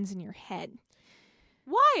happens in your head.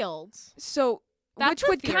 Wild. So that's which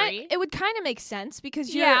would theory. It would kind of make sense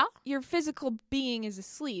because your physical being is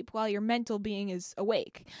asleep while your mental being is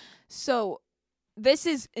awake. So this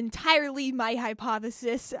is entirely my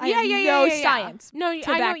hypothesis. I have no science. No, to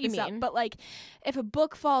I know back what you this up. mean. But like, if a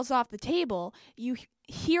book falls off the table, you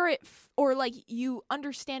hear it or like you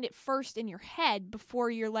understand it first in your head before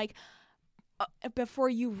you're like. Before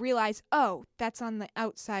you realize, oh, that's on the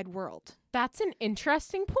outside world. That's an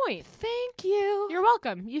interesting point. Thank you. You're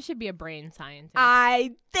welcome. You should be a brain scientist.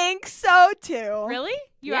 I think so, too. Really?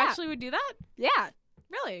 You actually would do that? Yeah.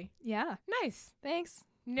 Really? Yeah. Nice. Thanks.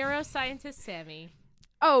 Neuroscientist Sammy.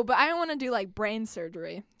 Oh, but I don't want to do, like, brain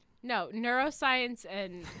surgery. No, neuroscience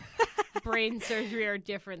and brain surgery are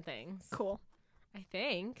different things. Cool. I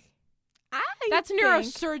think. That's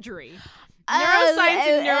neurosurgery. Neuroscience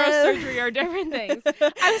and neurosurgery are different things.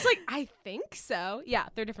 I was like, I think so. Yeah,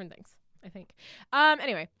 they're different things, I think.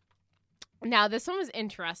 Anyway, now this one was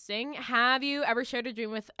interesting. Have you ever shared a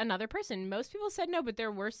dream with another person? Most people said no, but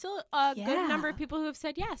there were still a good number of people who have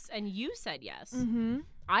said yes, and you said yes. Mm-hmm.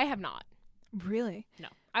 I have not. Really? No.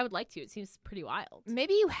 I would like to. It seems pretty wild.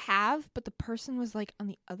 Maybe you have, but the person was like on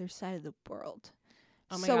the other side of the world.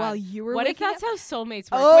 Oh my so God. while you were what if that's up? how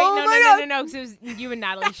soulmates work? Oh Wait, no, because it was you and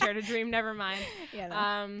Natalie shared a dream. Never mind. Yeah.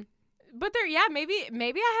 No. But there, yeah, maybe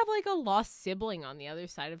I have like a lost sibling on the other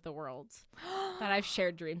side of the world that I've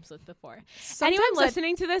shared dreams with before. Anyone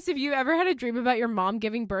listening to this, if you ever had a dream about your mom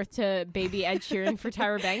giving birth to baby Ed Sheeran for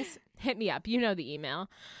Tyra Banks, hit me up. You know the email.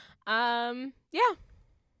 Yeah.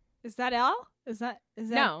 Is that all? Is that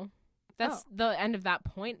No. That's the end of that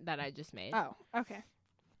point that I just made. Oh, okay.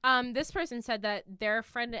 This person said that they're a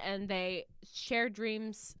friend and they share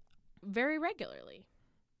dreams very regularly.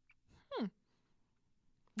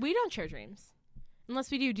 We don't share dreams. Unless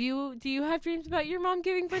we do. Do you have dreams about your mom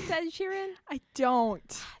giving birth to Ed Sheeran? I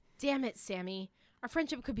don't. Damn it, Sammy. Our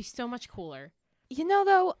friendship could be so much cooler. You know,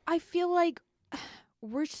 though, I feel like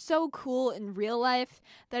we're so cool in real life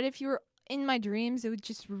that if you were in my dreams, it would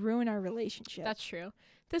just ruin our relationship. That's true.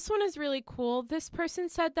 This one is really cool. This person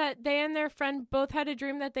said that they and their friend both had a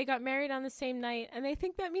dream that they got married on the same night, and they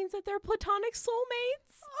think that means that they're platonic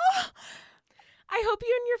soulmates. I hope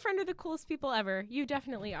you and your friend are the coolest people ever. You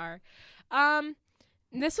definitely are.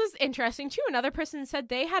 This was interesting, too. Another person said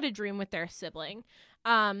they had a dream with their sibling,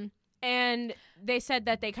 and they said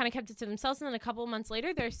that they kind of kept it to themselves, and then a couple of months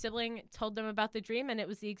later, their sibling told them about the dream, and it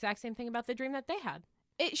was the exact same thing about the dream that they had.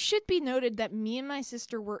 It should be noted that me and my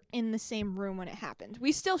sister were in the same room when it happened.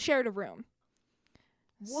 We still shared a room.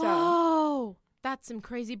 Whoa! That's some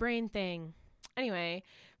crazy brain thing. Anyway,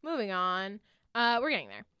 moving on. We're getting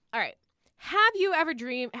there. All right. Have you ever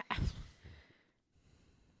dreamed...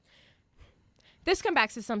 This comes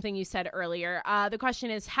back to something you said earlier. The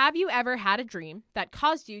question is, have you ever had a dream that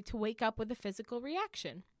caused you to wake up with a physical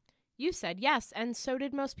reaction? You said yes, and so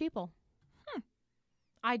did most people.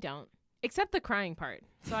 I don't. Except the crying part.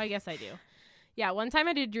 So I guess I do. Yeah, one time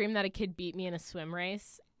I did dream that a kid beat me in a swim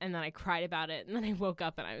race, and then I cried about it, and then I woke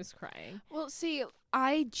up and I was crying. Well, see,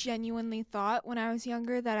 I genuinely thought when I was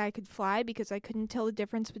younger that I could fly because I couldn't tell the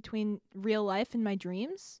difference between real life and my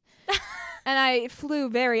dreams. And I flew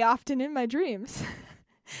very often in my dreams.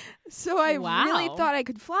 So I really thought I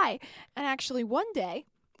could fly. And actually one day,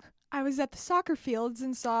 I was at the soccer fields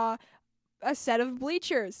and saw a set of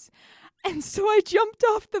bleachers. And so I jumped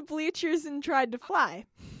off the bleachers and tried to fly.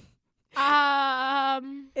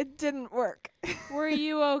 It didn't work. Were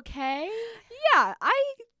you okay? Yeah,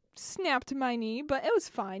 I snapped my knee, but it was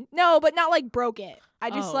fine. No, but not like broke it.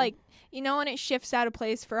 I just like, you know when it shifts out of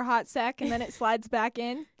place for a hot sec and then it slides back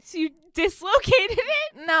in? So you dislocated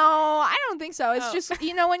it? No, I don't think so. It's just,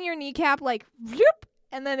 you know when your kneecap like, whoop,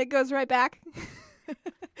 and then it goes right back?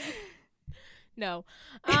 No.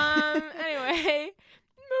 Anyway,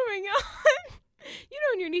 moving on. You know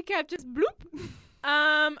when your kneecap just bloop.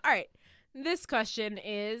 All right. This question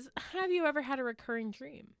is, have you ever had a recurring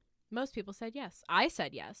dream? Most people said yes. I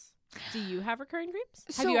said yes. Do you have recurring dreams?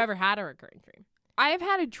 Have you ever had a recurring dream? I've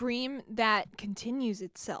had a dream that continues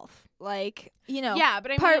itself. Like, yeah,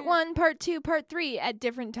 but part 1, part 2, part 3 at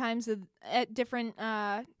different times at different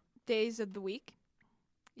days of the week.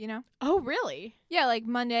 Oh, really? Yeah, like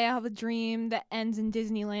Monday I'll have a dream that ends in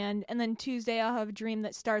Disneyland, and then Tuesday I'll have a dream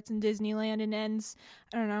that starts in Disneyland and ends,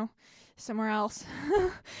 I don't know, somewhere else.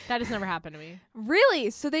 That has never happened to me. Really?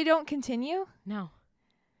 So they don't continue? No.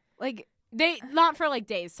 Like, they not for like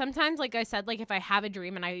days. Sometimes, like I said, like if I have a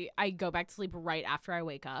dream and I go back to sleep right after I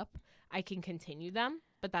wake up, I can continue them,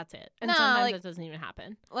 but that's it. And sometimes that doesn't even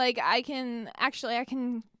happen. Like I can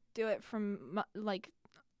do it from like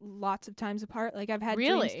lots of times apart. Like I've had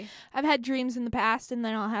dreams. I've had dreams in the past, and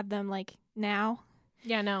then I'll have them like now.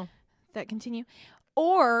 Yeah, no. That continue.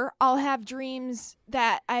 Or I'll have dreams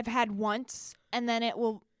that I've had once, and then it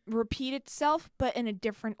will repeat itself, but in a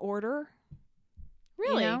different order.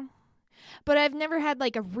 Really? But I've never had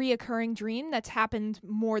like a reoccurring dream that's happened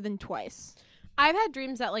more than twice. I've had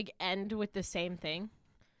dreams that like end with the same thing,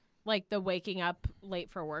 like the waking up late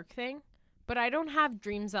for work thing. But I don't have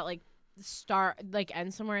dreams that like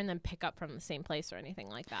end somewhere and then pick up from the same place or anything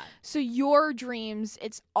like that. So your dreams,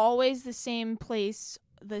 it's always the same place,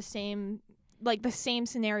 the same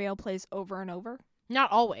scenario plays over and over?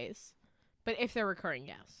 Not always, but if they're recurring,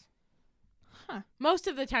 yes. Huh. Most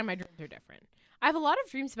of the time my dreams are different. I have a lot of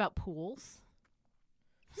dreams about pools,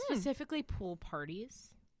 specifically pool parties.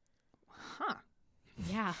 Huh.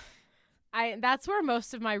 Yeah. That's where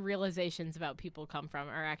most of my realizations about people come from,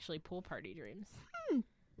 are actually pool party dreams.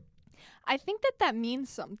 I think that means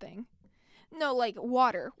something. No, like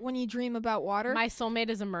water. When you dream about water. My soulmate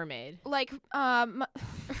is a mermaid. Like,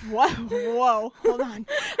 what? Whoa. Hold on.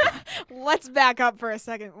 Let's back up for a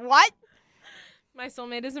second. What? My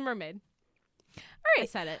soulmate is a mermaid. All right. I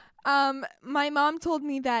said it. My mom told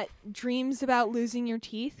me that dreams about losing your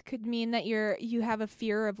teeth could mean that you have a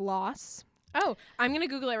fear of loss. Oh, I'm gonna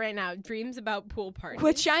Google it right now. Dreams about pool parties.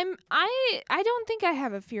 Which I don't think I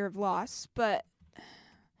have a fear of loss, but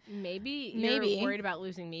maybe you're worried about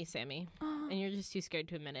losing me, Sammy, and you're just too scared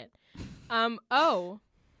to admit it. To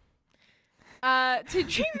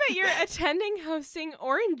dream that you're attending, hosting,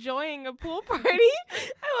 or enjoying a pool party.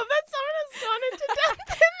 I love that someone has gone into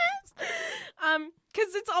depth in this.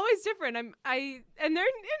 Because it's always different. And it's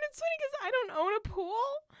funny because I don't own a pool,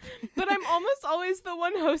 but I'm almost always the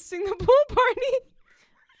one hosting the pool party.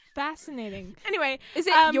 Fascinating. Anyway, is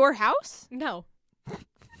it your house? No, it's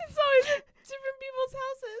always at different people's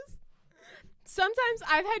houses. Sometimes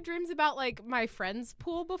I've had dreams about like my friend's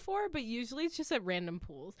pool before, but usually it's just at random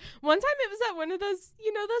pools. One time it was at one of those,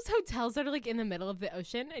 those hotels that are like in the middle of the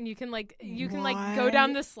ocean, and you can go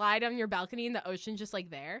down the slide on your balcony and the ocean's just like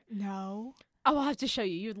there. No. Oh, I'll have to show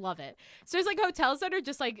you. You'd love it. So there's like hotels that are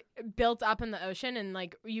just like built up in the ocean, and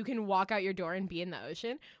like you can walk out your door and be in the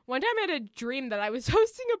ocean. One time I had a dream that I was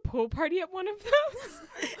hosting a pool party at one of those,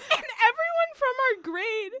 and everyone from our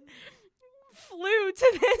grade flew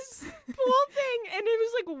to this pool thing, and it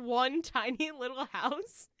was like one tiny little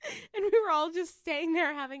house, and we were all just staying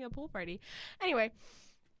there having a pool party. Anyway,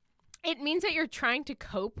 it means that you're trying to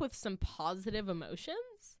cope with some positive emotions.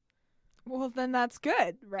 Well, then that's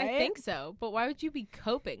good, right? I think so, but why would you be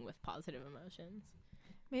coping with positive emotions?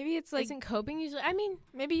 Maybe it's like, isn't coping usually,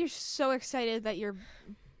 maybe you're so excited that your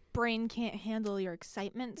brain can't handle your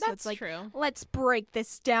excitement, so it's like, true. Let's break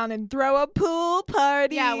this down and throw a pool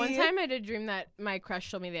party. Yeah, one time I had a dream that my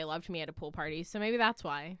crush told me they loved me at a pool party, so maybe that's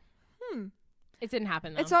why. It didn't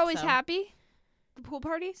happen though. It's always happy, the pool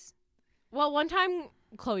parties? Well, one time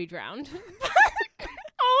Chloe drowned.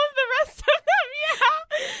 All of the rest of them,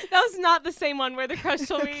 yeah. That was not the same one where the crush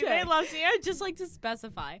told me they loved me. I'd just like to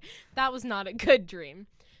specify. That was not a good dream.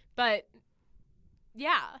 But,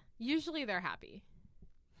 yeah, usually they're happy.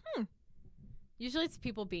 Usually it's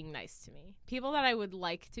people being nice to me. People that I would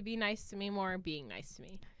like to be nice to me more being nice to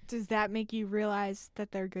me. Does that make you realize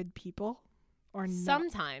that they're good people? Or not?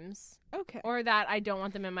 Sometimes. Okay. Or that I don't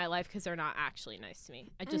want them in my life because they're not actually nice to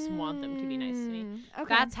me. I just want them to be nice to me. Okay.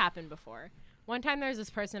 That's happened before. One time there was this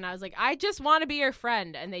person, I was like, I just want to be your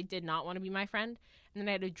friend. And they did not want to be my friend. And then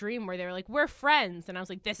I had a dream where they were like, we're friends. And I was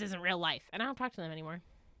like, this isn't real life. And I don't talk to them anymore.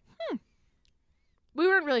 We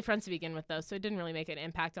weren't really friends to begin with, though, so it didn't really make an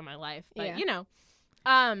impact on my life. But,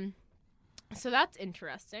 so that's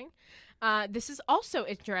interesting. This is also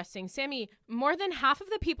interesting. Sammy, more than half of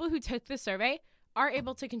the people who took the survey are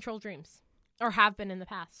able to control dreams or have been in the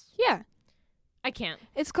past. Yeah. I can't.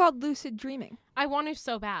 It's called lucid dreaming. I want to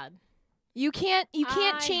so bad. You can't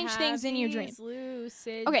change things in your dream.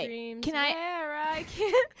 Lucid Okay, dreams can I- where I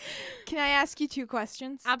can't. Can I ask you 2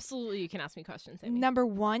 questions? Absolutely, you can ask me questions, Amy. Number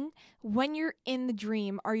 1, when you're in the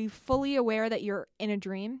dream, are you fully aware that you're in a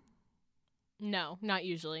dream? No, not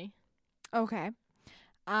usually. Okay.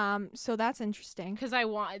 So that's interesting. Because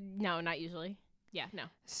no, not usually. Yeah, no.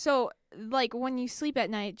 So, like, when you sleep at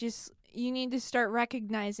night, you need to start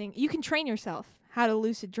recognizing. You can train yourself how to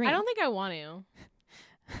lucid dream. I don't think I want to.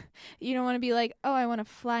 You don't want to be like, oh, I want to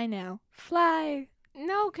fly now. Fly.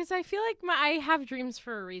 No, because I feel like I have dreams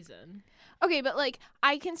for a reason. Okay, but, like,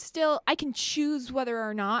 I can choose whether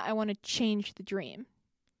or not I want to change the dream.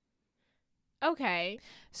 Okay.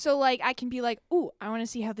 So, like, I can be like, ooh, I want to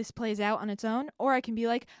see how this plays out on its own. Or I can be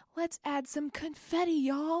like, let's add some confetti,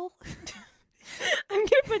 y'all. I'm going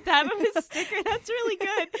to put that on a sticker. That's really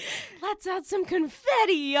good. Let's add some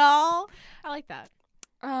confetti, y'all. I like that.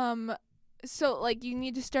 So, like, you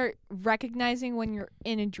need to start recognizing when you're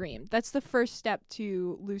in a dream. That's the first step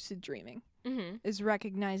to lucid dreaming, is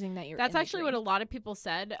recognizing that you're That's in a actually dream. what a lot of people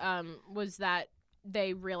said, was that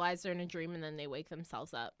they realize they're in a dream and then they wake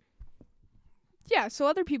themselves up. Yeah, so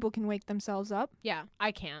other people can wake themselves up. Yeah,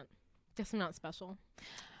 I can't. Guess I'm not special.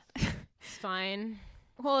 It's fine.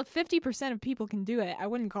 Well, if 50% of people can do it, I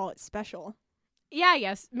wouldn't call it special. Yeah,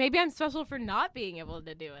 yes. Maybe I'm special for not being able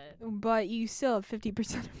to do it. But you still have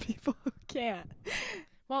 50% of people who can't.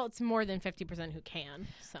 Well, it's more than 50% who can,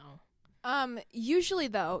 so. Usually,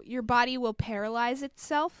 though, your body will paralyze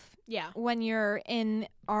itself Yeah. when you're in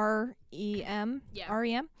REM, Yeah.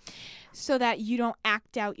 REM, so that you don't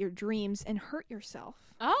act out your dreams and hurt yourself.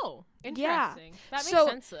 Oh, Yeah. interesting. That makes So-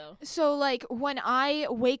 sense, though. So, like, when I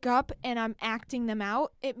wake up and I'm acting them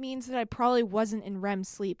out, it means that I probably wasn't in REM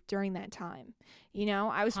sleep during that time. You know,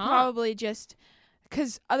 I was probably just,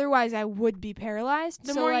 because otherwise I would be paralyzed.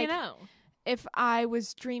 The so, more like, you know. if I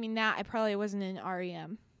was dreaming that, I probably wasn't in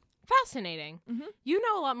REM. Fascinating. Mhm. You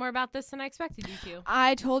know a lot more about this than I expected you to.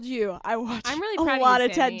 I told you, I watched I'm really a proud lot of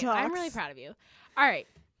you, of Sammy. TED Talks. I'm really proud of you. All right.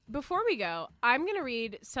 Before we go, I'm going to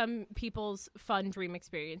read some people's fun dream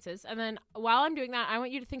experiences. And then while I'm doing that, I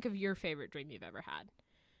want you to think of your favorite dream you've ever had.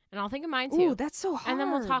 And I'll think of mine, too. Ooh, that's so hard. And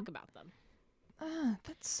then we'll talk about them.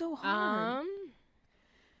 That's so hard.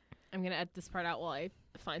 I'm going to edit this part out while I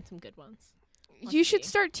find some good ones. You should see.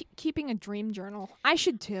 start keeping a dream journal. I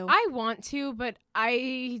should, too. I want to, but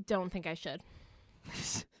I don't think I should.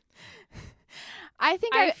 I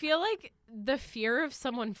think I feel like the fear of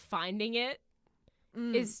someone finding it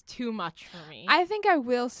is too much for me. I think I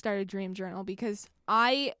will start a dream journal because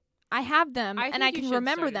I have them and I think you can should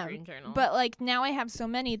remember start a them. dream journal. But like now I have so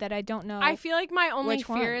many that I don't know. I feel like my only which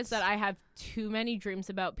fear ones. is that I have too many dreams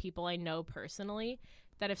about people I know personally,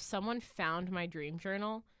 that if someone found my dream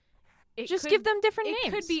journal, just give them different it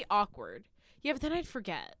names. could be awkward. Yeah, but then I'd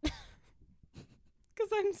forget.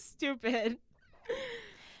 Because I'm stupid.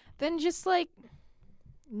 Then just like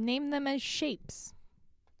name them as shapes.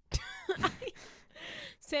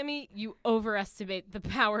 Sammy, you overestimate the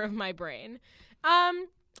power of my brain.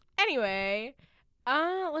 Anyway,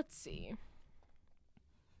 let's see.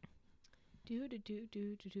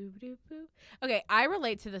 Okay, I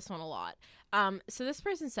relate to this one a lot. So this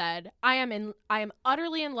person said, I am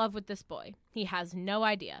utterly in love with this boy. He has no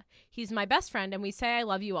idea. He's my best friend and we say I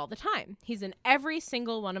love you all the time. He's in every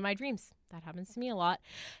single one of my dreams. That happens to me a lot.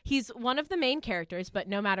 He's one of the main characters, but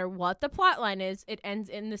no matter what the plot line is, it ends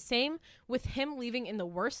in the same, with him leaving in the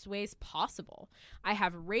worst ways possible. I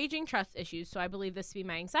have raging trust issues, so I believe this to be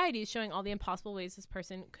my anxieties, showing all the impossible ways this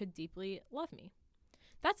person could deeply love me.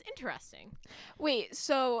 That's interesting. Wait,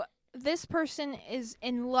 so this person is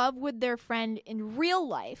in love with their friend in real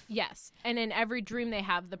life. Yes, and in every dream they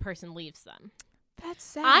have, the person leaves them. That's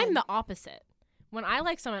sad. I'm the opposite. When I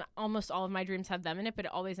like someone, almost all of my dreams have them in it, but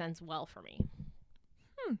it always ends well for me.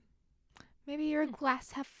 Maybe you're a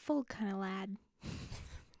glass half full kind of lad.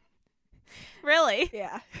 Really?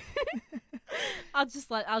 Yeah. I'll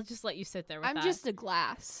just let you sit there with I'm that. just a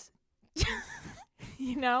glass.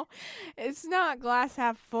 You know? It's not glass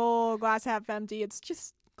half full, glass half empty. It's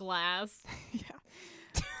just glass.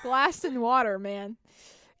 glass and water, man.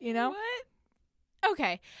 You know? What?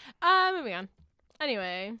 Okay. Moving on.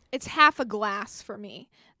 Anyway. It's half a glass for me.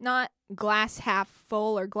 Not glass half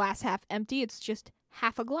full or glass half empty. It's just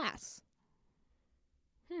half a glass.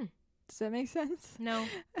 Does that make sense? No.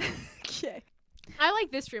 Okay. I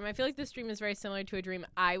like this dream. I feel like this dream is very similar to a dream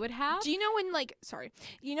I would have. Do you know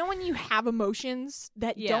when you have emotions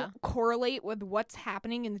that don't correlate with what's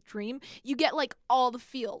happening in the dream? You get like all the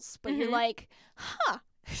feels, but you're like, huh.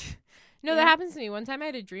 No, that happens to me. One time I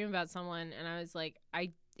had a dream about someone and I was like,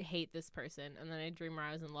 I hate this person, and then I dream where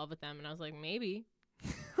I was in love with them, and I was like, maybe.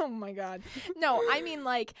 Oh my God. No, I mean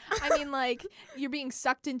like you're being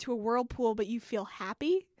sucked into a whirlpool, but you feel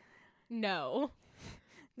happy. No.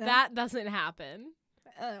 No? That doesn't happen.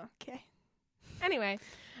 Oh, okay. Anyway,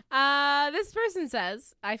 this person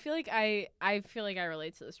says, I feel like I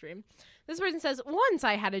relate to this dream. This person says, once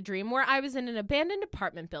I had a dream where I was in an abandoned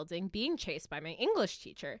apartment building being chased by my English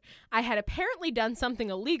teacher. I had apparently done something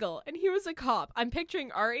illegal, and he was a cop. I'm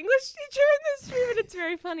picturing our English teacher in this dream, and it's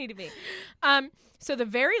very funny to me. So the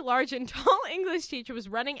very large and tall English teacher was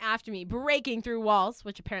running after me, breaking through walls,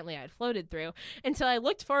 which apparently I had floated through, until I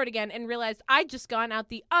looked forward again and realized I'd just gone out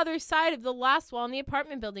the other side of the last wall in the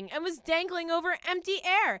apartment building and was dangling over empty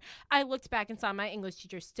air. I looked back and saw my English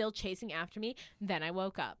teacher still chasing after me. Then I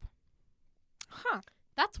woke up. Huh.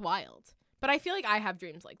 That's wild. But I feel like I have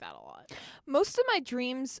dreams like that a lot. Most of my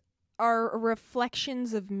dreams are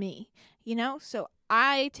reflections of me, you know? So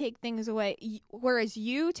I take things away, whereas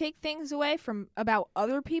you take things away from about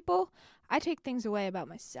other people, I take things away about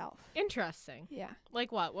myself. Interesting. Yeah.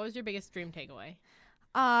 Like what? What was your biggest dream takeaway?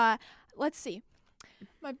 Let's see.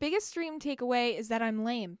 My biggest dream takeaway is that I'm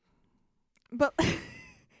lame. But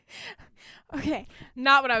okay.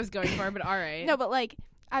 Not what I was going for, but all right. No, but like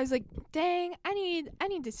I was like, dang, I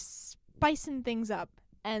need to spicing things up.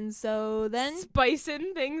 And so then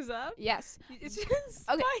spicing things up? Yes. It's just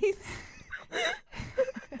okay. Spice.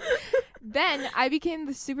 Then I became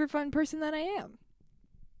the super fun person that I am.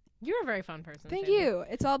 You're a very fun person. Thank Sammy. you.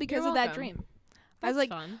 It's all because You're of that welcome. dream. That's I was like,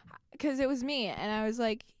 fun. because it was me, and I was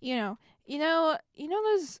like, you know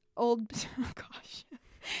those old. Oh gosh,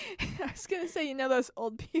 I was gonna say those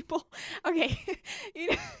old people. Okay, you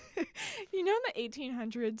know in the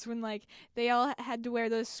 1800s when like they all had to wear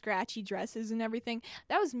those scratchy dresses and everything.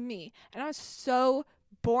 That was me, and I was so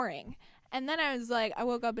boring. And then I was like, I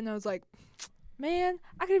woke up and I was like, man,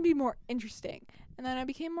 I gotta be more interesting. And then I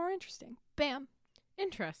became more interesting. Bam.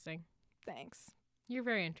 Interesting. Thanks. You're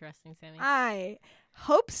very interesting, Sammy. I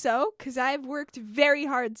hope so, because I've worked very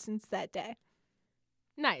hard since that day.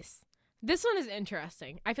 Nice. This one is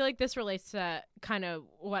interesting. I feel like this relates to kind of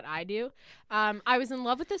what I do. I was in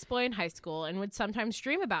love with this boy in high school and would sometimes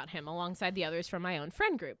dream about him alongside the others from my own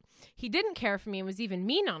friend group. He didn't care for me and was even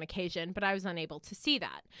mean on occasion, but I was unable to see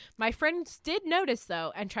that. My friends did notice,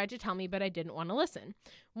 though, and tried to tell me, but I didn't want to listen.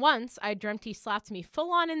 Once, I dreamt he slapped me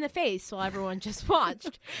full on in the face while everyone just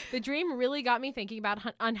watched. The dream really got me thinking about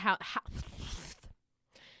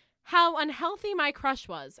how unhealthy my crush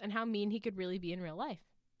was and how mean he could really be in real life.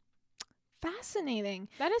 Fascinating.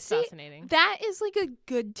 That is fascinating. That is like a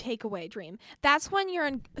good takeaway dream. That's when your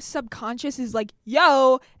subconscious is like,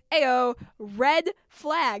 yo, ayo, red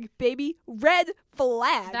flag, baby, red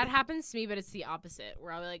flag. That happens to me, but it's the opposite,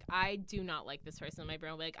 where I'll be like, I do not like this person. My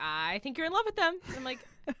brain will be like, I think you're in love with them. And I'm like,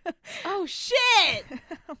 oh, shit.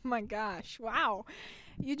 Oh, my gosh. Wow.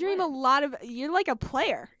 You dream a lot of, you're like a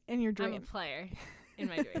player in your dream. I'm a player in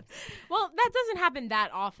my dreams. Well, that doesn't happen that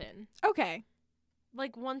often. Okay.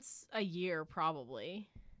 Like once a year, probably.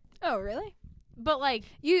 Oh, really? But like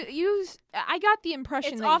I got the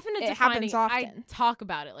impression it's that often it happens often. I talk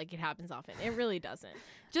about it like it happens often. It really doesn't.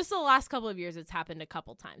 Just the last couple of years, it's happened a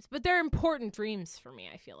couple times. But they're important dreams for me,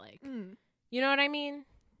 I feel like. You know what I mean?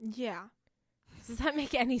 Yeah. Does that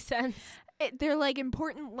make any sense? They're like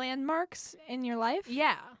important landmarks in your life?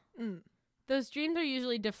 Yeah. Those dreams are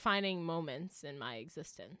usually defining moments in my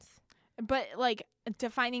existence. But like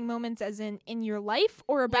defining moments as in your life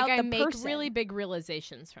or about like the person? I make person? really big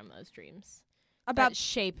realizations from those dreams. About that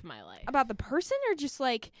shape my life. About the person or just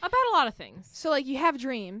like about a lot of things. So like you have a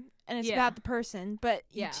dream and it's about the person, but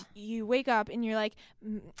you wake up and you're like,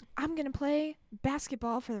 I'm going to play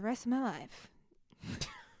basketball for the rest of my life.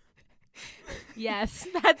 Yes,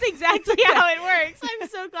 that's exactly how it works. I'm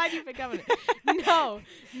so glad you picked up on it. No,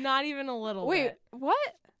 not even a little bit. Wait, what?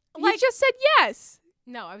 Like, you just said yes.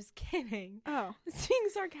 No, I was kidding. Oh. It's being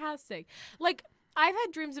sarcastic. Like, I've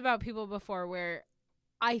had dreams about people before where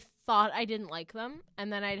I thought I didn't like them,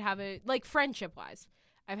 and then I'd have like, friendship-wise.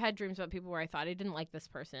 I've had dreams about people where I thought I didn't like this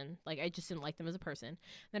person. Like, I just didn't like them as a person.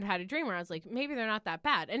 Then I had a dream where I was like, maybe they're not that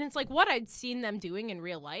bad. And it's like what I'd seen them doing in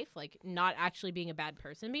real life, like, not actually being a bad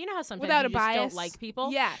person. But you know how sometimes without you a just bias. don't like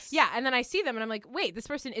people? Yes. Yeah, and then I see them, and I'm like, wait, this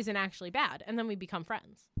person isn't actually bad. And then we become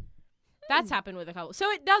friends. That's happened with a couple. So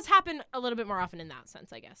it does happen a little bit more often in that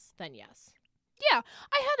sense, I guess, than yes. Yeah,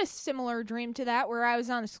 I had a similar dream to that where I was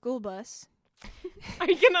on a school bus. Are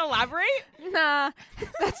you going to elaborate? Nah,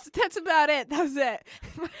 that's about it. That was it.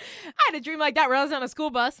 I had a dream like that where I was on a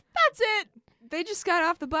school bus. That's it. They just got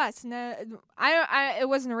off the bus. No, it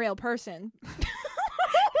wasn't a real person.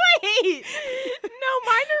 Wait, Wait. No,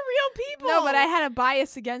 mine are real people. No, but I had a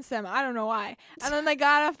bias against them. I don't know why. And then I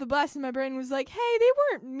got off the bus and my brain was like, hey, they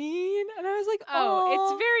weren't mean. And I was like, oh,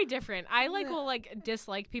 it's very different. I will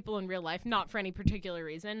dislike people in real life, not for any particular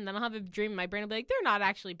reason. And then I'll have a dream in my brain will be like, they're not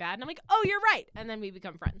actually bad. And I'm like, oh, you're right. And then we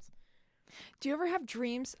become friends. Do you ever have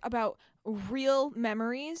dreams about real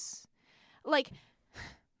memories? Like,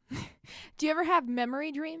 do you ever have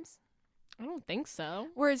memory dreams? I don't think so.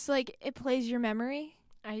 Where it's like, it plays your memory?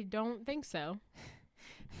 I don't think so.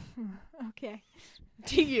 Okay.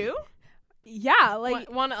 Do you? Yeah,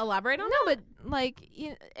 like want to elaborate on that? No, but like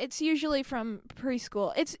it's usually from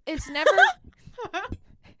preschool. It's never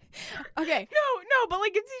Okay. No, but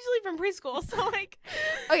like it's usually from preschool. So like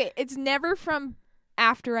okay, it's never from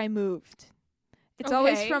after I moved. It's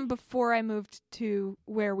always from before I moved to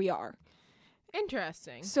where we are.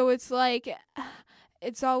 Interesting. So it's like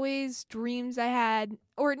it's always dreams I had,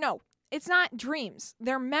 or no, it's not dreams.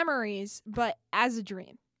 They're memories, but as a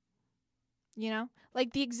dream. You know?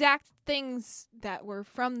 Like the exact things that were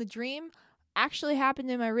from the dream actually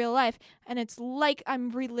happened in my real life, and it's like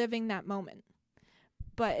I'm reliving that moment.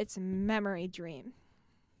 But it's a memory dream.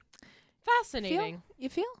 Fascinating. You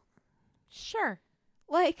feel? Sure.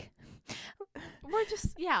 Like we're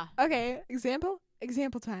just Okay, example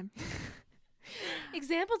time.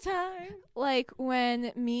 Example time. Like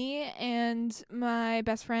when me and my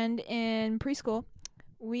best friend in preschool,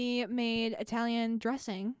 we made Italian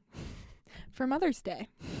dressing for Mother's Day.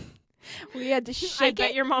 We had to shake it. I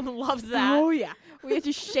bet your mom loves that. Oh yeah. We had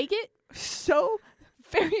to shake it so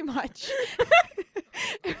very much.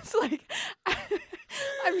 It was like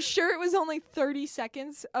I'm sure it was only 30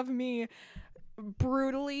 seconds of me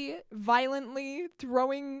brutally, violently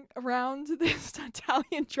throwing around this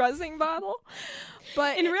Italian dressing bottle.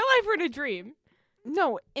 But in real life or in a dream?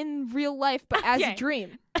 No, in real life, but as a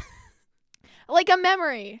dream. Like a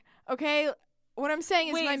memory, okay? What I'm saying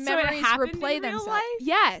is my memories replay themselves. Life?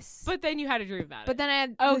 Yes. But then you had a dream about it. But then I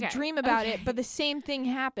had a dream about it, but the same thing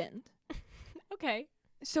happened. Okay.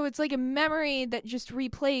 So it's like a memory that just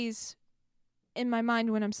replays in my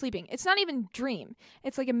mind when I'm sleeping. It's not even dream.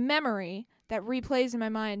 It's like a memory that replays in my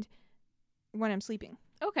mind when I'm sleeping.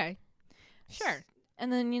 Okay. Sure.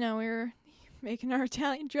 And then, we were making our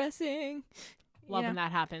Italian dressing. Love when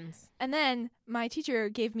that happens. And then my teacher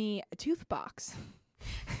gave me a tooth box.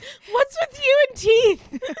 What's with you and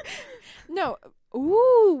teeth? No.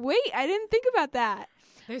 Ooh, wait. I didn't think about that.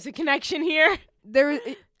 There's a connection here.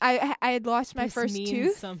 I had lost my first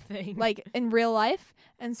tooth. Something. Like in real life.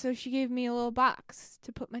 And so she gave me a little box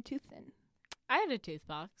to put my tooth in. I had a tooth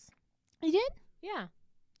box. You did? Yeah.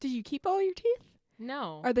 Did you keep all your teeth?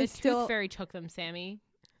 No. Are they the still? Tooth Fairy took them, Sammy.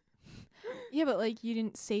 Yeah, but like you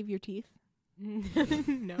didn't save your teeth.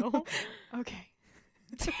 No. Okay.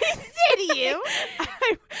 Did you?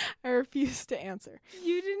 I refuse to answer.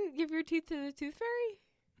 You didn't give your teeth to the Tooth Fairy?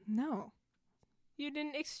 No. You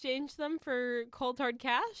didn't exchange them for cold hard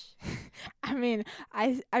cash? I mean,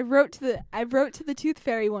 I wrote to the Tooth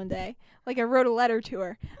Fairy one day. Like I wrote a letter to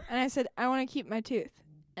her, and I said I want to keep my tooth,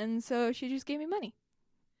 and so she just gave me money.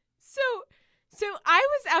 So I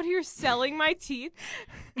was out here selling my teeth,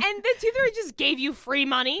 and the Tooth Fairy just gave you free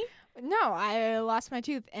money? No, I lost my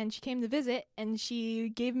tooth, and she came to visit, and she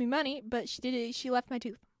gave me money, but she left my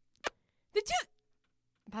tooth. The tooth.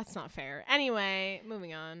 That's not fair. Anyway,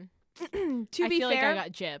 moving on. I feel like I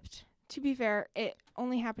got gypped. To be fair, it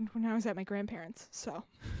only happened when I was at my grandparents', so.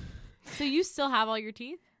 So you still have all your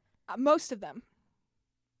teeth? Most of them.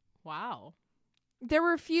 Wow. There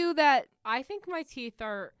were a few that... I think my teeth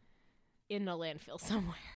are in a landfill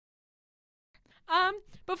somewhere.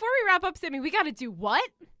 Before we wrap up, Sammy, we gotta do what?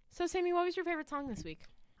 So, Sammy, what was your favorite song this week?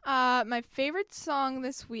 My favorite song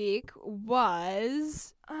this week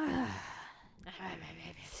was...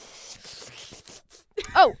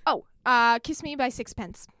 Kiss Me by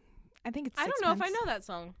Sixpence. I think it's Sixpence. I don't know if I know that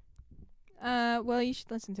song. Well, you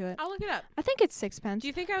should listen to it. I'll look it up. I think it's Sixpence. Do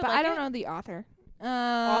you think I would but like it? I don't know the author.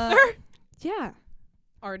 Author? Yeah.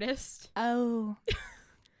 Artist. Oh.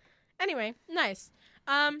 Anyway, nice.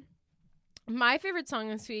 My favorite song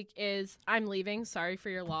this week is I'm Leaving, Sorry for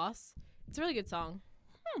Your Loss. It's a really good song.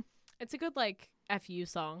 It's a good, FU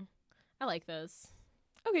song. I like those.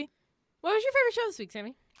 Okay. What was your favorite show this week,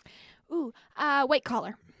 Sammy? Ooh, White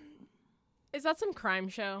Collar. Is that some crime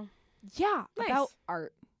show? Yeah, nice. About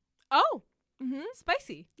art. Oh. Mm-hmm.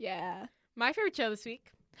 Spicy. Yeah. My favorite show this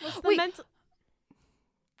week was the Wait. mental...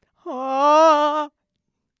 Oh.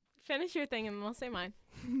 Finish your thing and we'll say mine.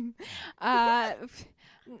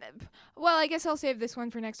 Well, I guess I'll save this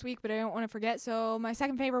one for next week, but I don't want to forget. So my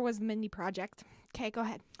second favorite was The Mindy Project. Okay, go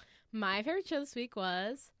ahead. My favorite show this week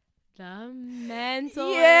was The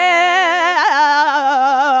Mentalist. Yeah.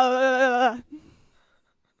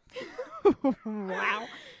 Wow.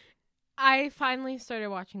 I finally started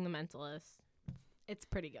watching The Mentalist. It's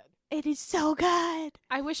pretty good. It is so good.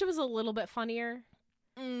 I wish it was a little bit funnier,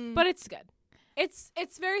 But but it's good. It's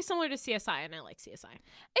very similar to CSI, and I like CSI.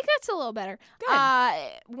 it gets a little better.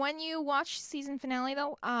 Good. When you watch season finale,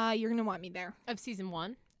 though, you're going to want me there. Of season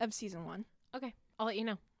 1. Of season 1. Okay, I'll let you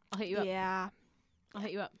know. I'll hit you up. Yeah. I'll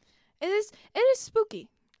hit you up. It is spooky.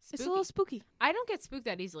 It's a little spooky. I don't get spooked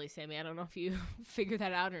that easily, Sammy. I don't know if you figured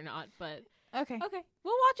that out or not, but Okay. okay.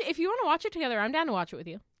 We'll watch it. If you want to watch it together, I'm down to watch it with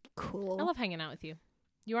you. Cool. I love hanging out with you.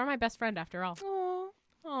 You are my best friend after all. Aw.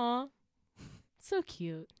 Aw. So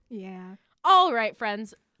cute. Yeah. All right,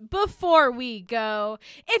 friends. Before we go,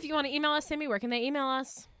 if you want to email us, Sammy, where can they email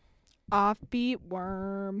us? Offbeat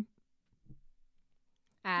worm.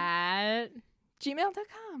 At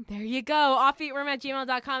gmail.com. there you go,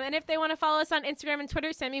 offbeatworm@gmail.com. And if they want to follow us on Instagram and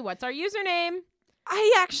Twitter, Sammy, what's our username?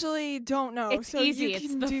 I actually don't know. It's so easy. you It's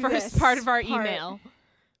can the do first this part of our part. email.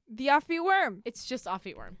 The Offbeat Worm. It's just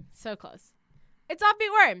Offbeat Worm. So close. It's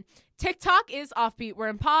Offbeat Worm. TikTok is Offbeat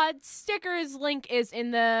Worm Pod. Stickers link is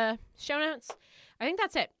in the show notes. I think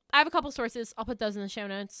that's it. I have a couple sources. I'll put those in the show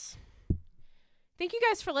notes. Thank you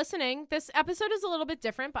guys for listening. This episode is a little bit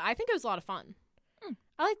different, but I think it was a lot of fun.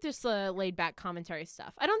 I like this laid back commentary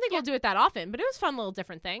stuff. I don't think we'll do it that often, but it was a fun little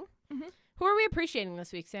different thing. Mhm. Who are we appreciating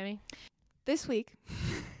this week, Sammy? This week,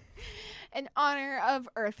 in honor of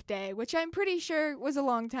Earth Day, which I'm pretty sure was a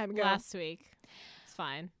long time ago, Last week. It's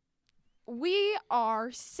fine. we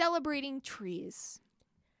are celebrating trees.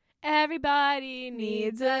 Everybody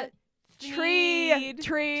needs a tree.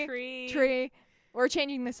 tree. Tree. We're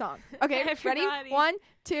changing the song. Okay, ready? Everybody. 1,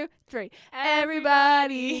 2, 3.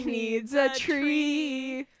 Everybody needs a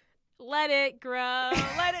tree. Let it grow.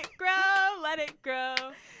 Let it grow. Let it grow.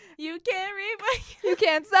 You can't read. You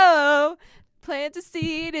can't sow. Plant a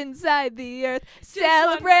seed inside the earth. Just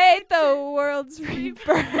Celebrate the world's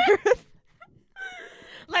rebirth.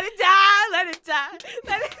 Let it die. Let it die.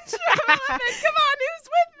 Let it travel. Come on, who's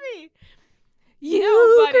with me?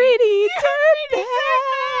 You Nobody. greedy Greedy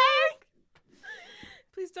dirtbag.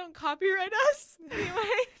 Please don't copyright us.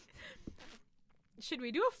 Anyway, should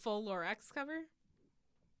we do a full Lorax cover?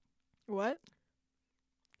 What?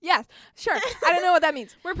 Yes, sure. I don't know what that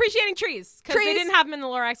means. We're appreciating trees because they Trees. didn't have them in the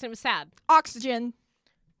Lorax and it was sad. Oxygen.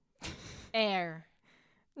 Air.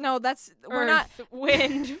 No, that's we're Earth, not.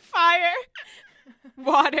 wind, fire,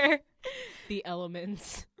 water, the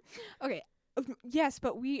elements. Okay. Yes,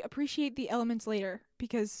 but we appreciate the elements later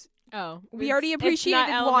because Oh, We already it's appreciated not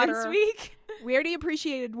Elements water. Week. we already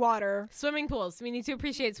appreciated water. Swimming pools. We need to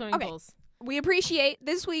appreciate swimming Okay. pools We appreciate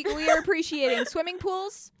this week. We are appreciating swimming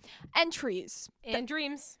pools and trees and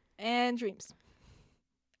dreams and dreams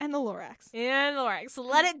and the Lorax. and Lorax.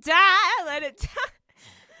 Let it die. Let it die.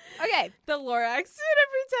 Okay. The Lorax. And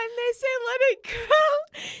every time they say "let it grow,"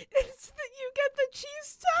 it's that you get the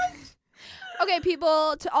cheese touch. Okay,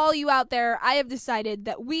 people, to all you out there, I have decided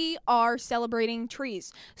that we are celebrating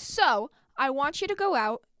trees. So I want you to go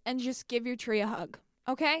out and just give your tree a hug,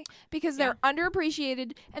 okay? Because they're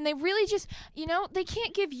underappreciated and they really just, they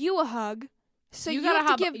can't give you a hug. So you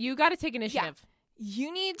have to give. You got to take initiative.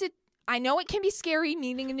 You need to. I know it can be scary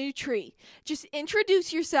needing a new tree. Just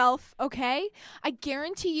introduce yourself, okay? I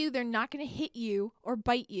guarantee you they're not going to hit you or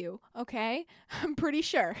bite you, okay? I'm pretty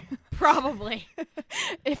sure. Probably.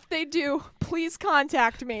 If they do, please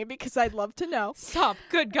contact me because I'd love to know. Stop.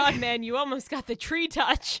 Good God, man. You almost got the tree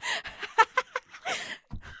touch.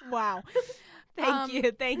 Wow. Thank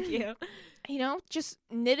you. Thank you. Just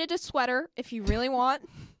knitted a sweater if you really want.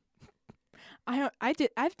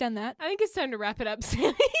 I've done that. I think it's time to wrap it up,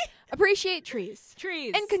 Sammy. Appreciate trees.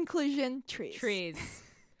 Trees. In conclusion, trees. Trees.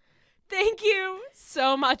 Thank you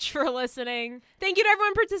so much for listening. Thank you to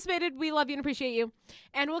everyone who participated. We love you and appreciate you.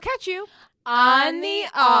 And we'll catch you on the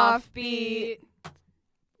offbeat.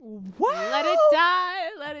 Wow. Let it die.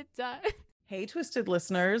 Let it die. Hey, Twisted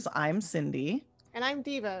listeners, I'm Cindy. And I'm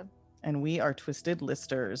Diva. And we are Twisted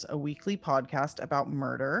Listers, a weekly podcast about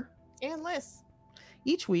murder. And Liz.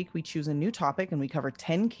 Each week, we choose a new topic and we cover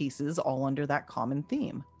 10 cases all under that common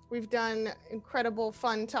theme. We've done incredible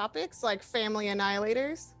fun topics like family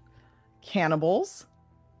annihilators, Cannibals.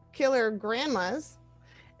 killer grandmas,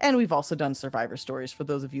 And we've also done survivor stories for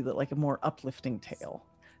those of you that like a more uplifting tale.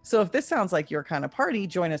 So if this sounds like your kind of party,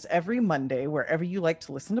 join us every Monday wherever you like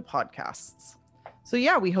to listen to podcasts. So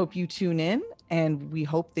yeah, we hope you tune in and we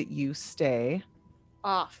hope that you stay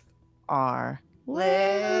off our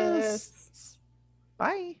lists. lists.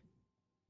 Bye.